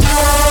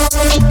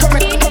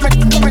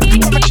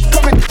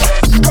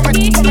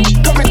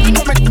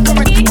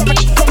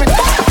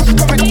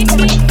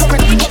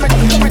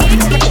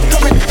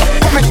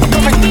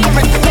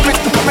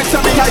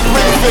 Tell me how you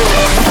really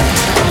feel.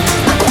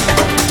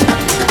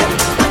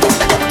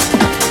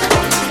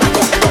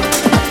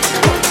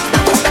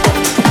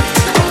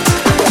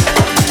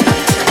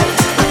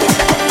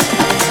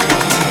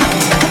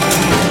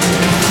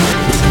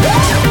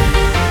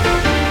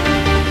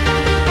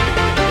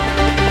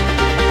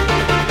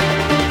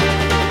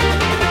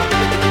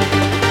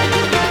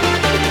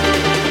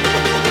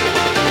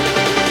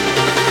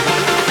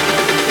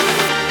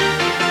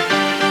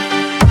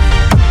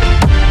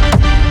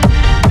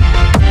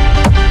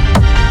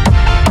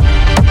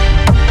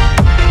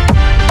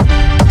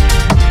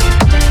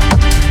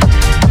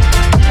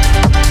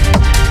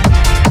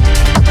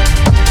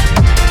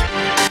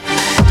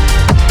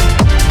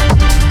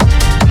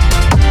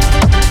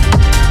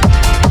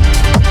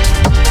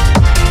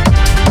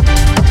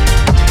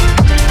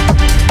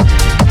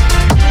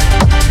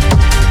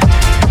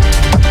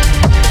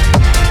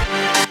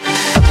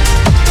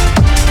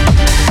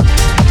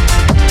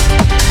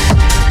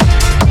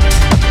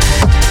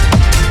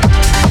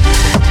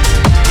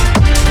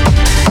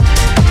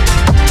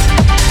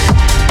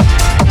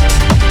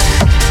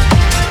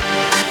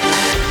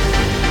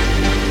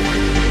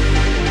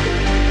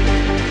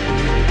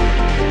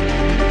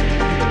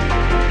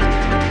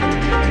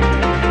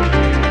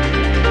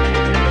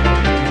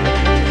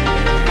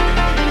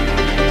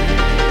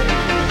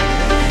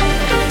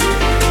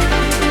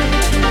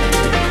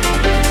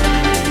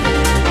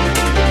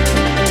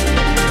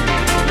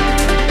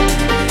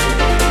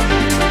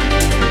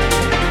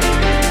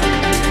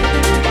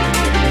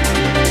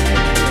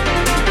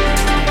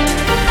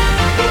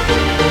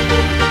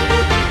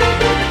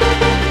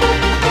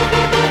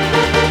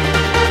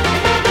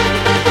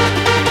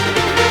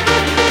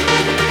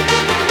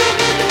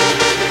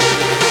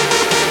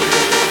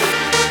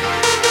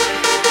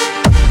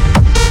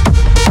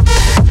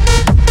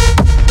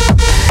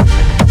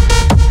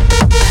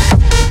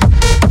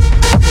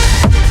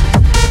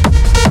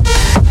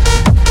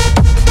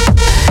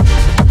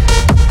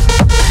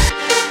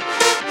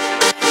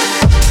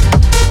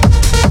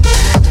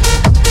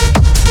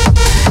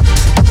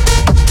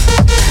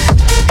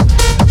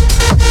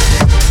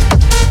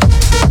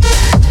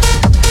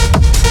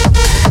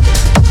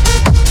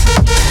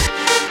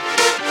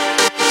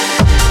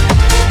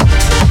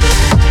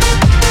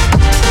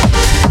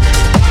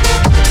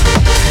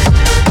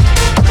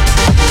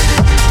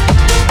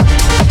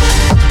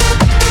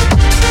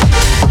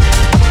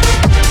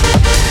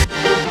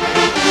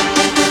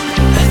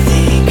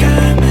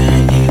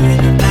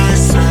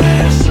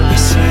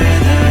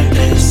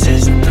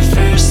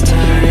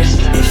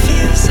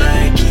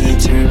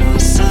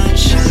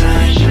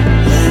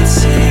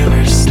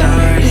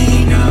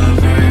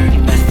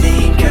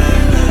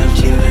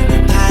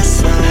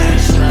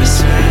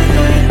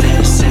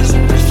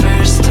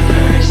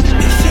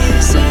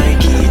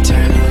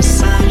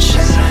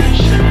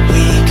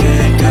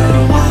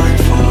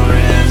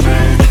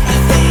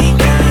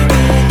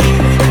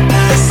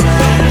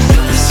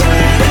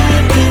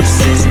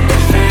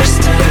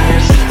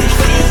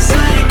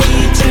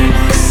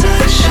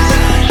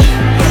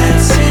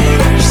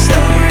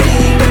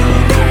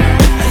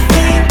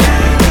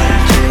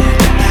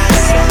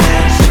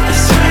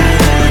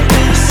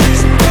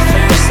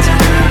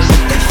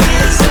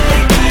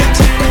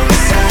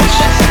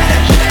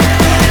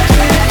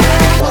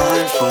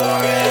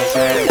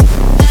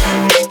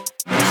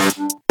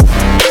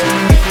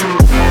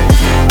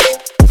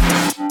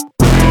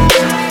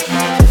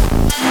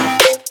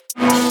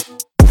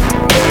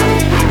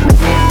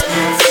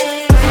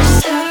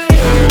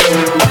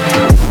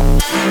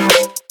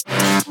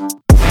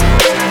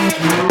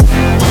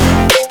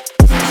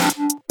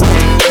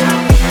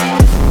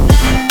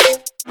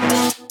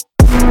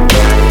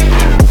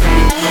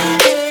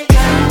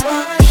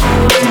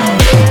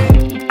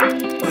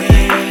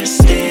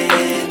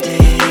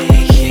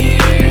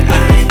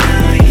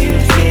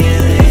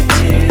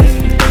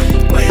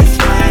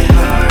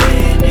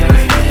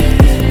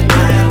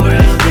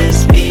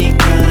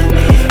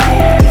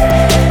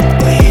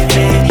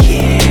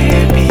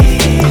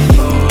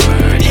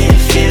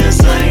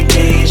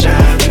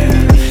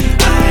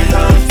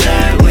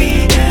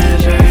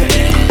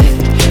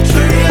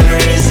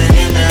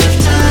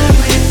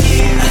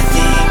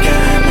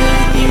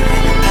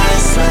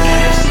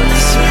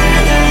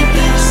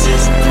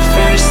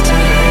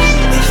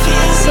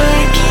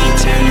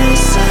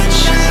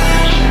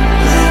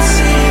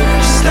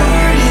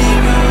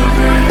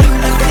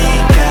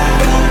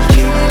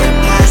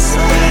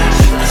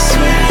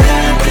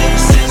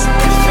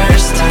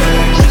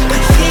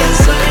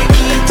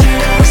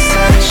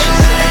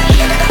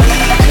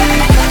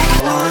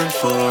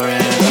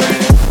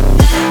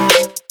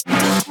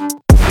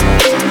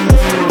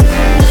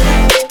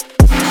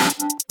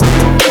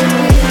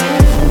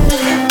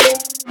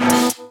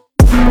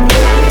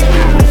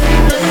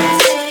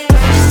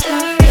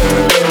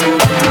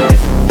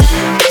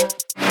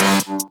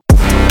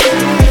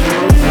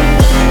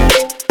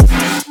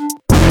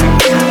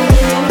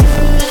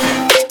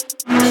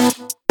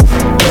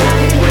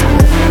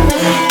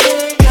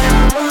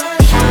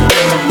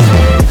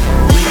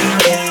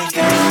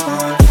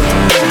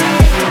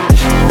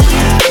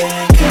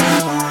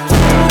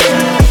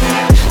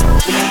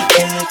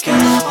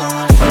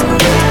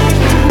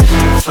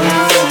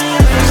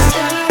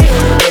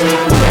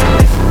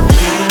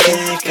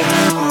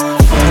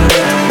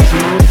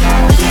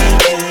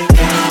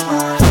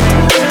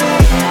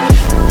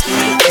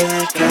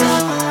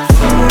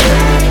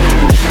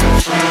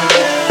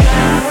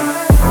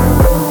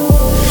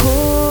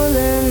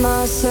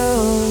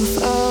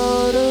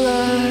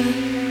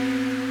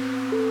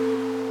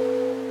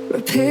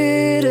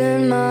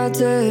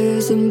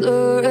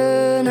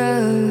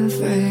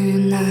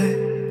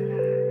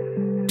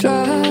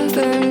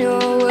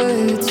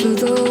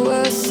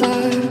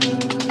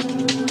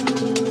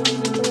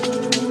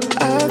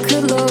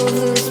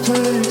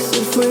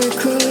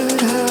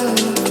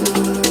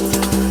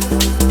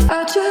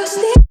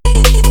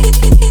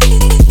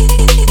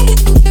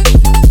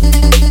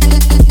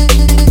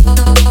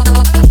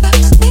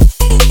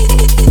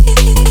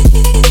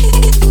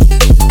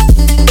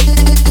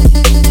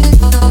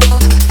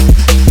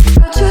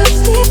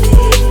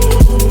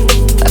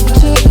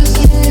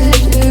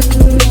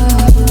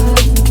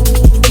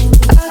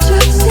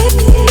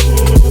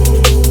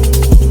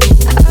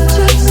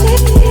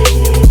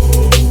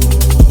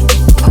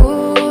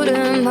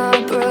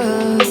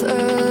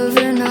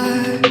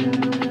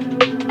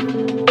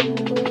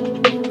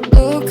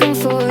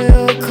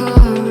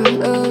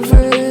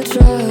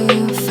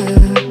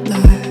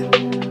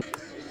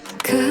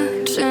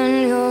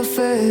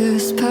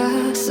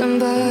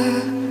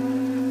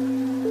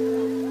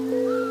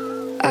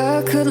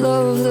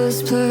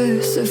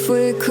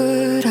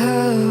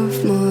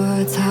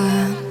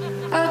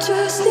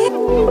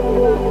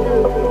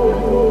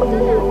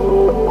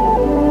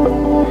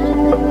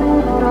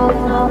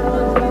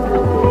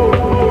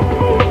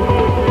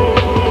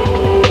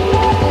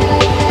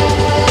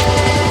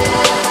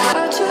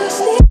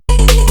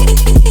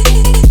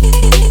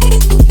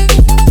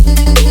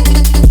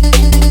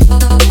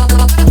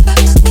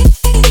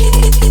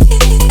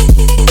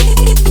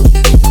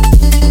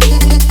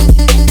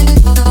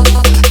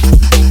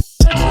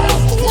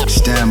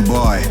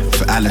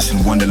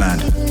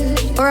 Wonderland.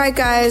 Alright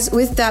guys,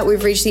 with that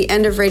we've reached the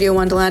end of Radio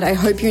Wonderland. I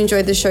hope you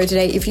enjoyed the show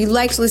today. If you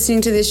liked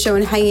listening to this show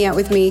and hanging out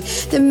with me,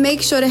 then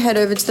make sure to head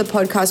over to the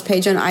podcast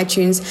page on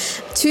iTunes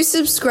to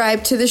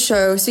subscribe to the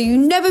show so you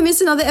never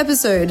miss another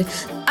episode.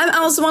 I'm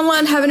Alison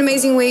Wonderland. Have an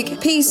amazing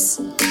week. Peace.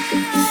 No one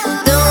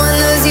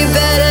knows you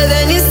better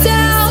than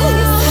yourself.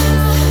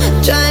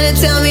 Trying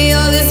to tell me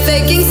all this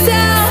faking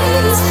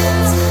sounds.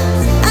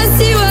 I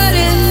see what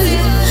it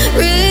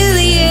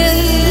really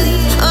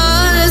is.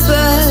 Honest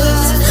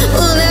words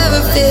will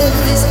never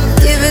fit.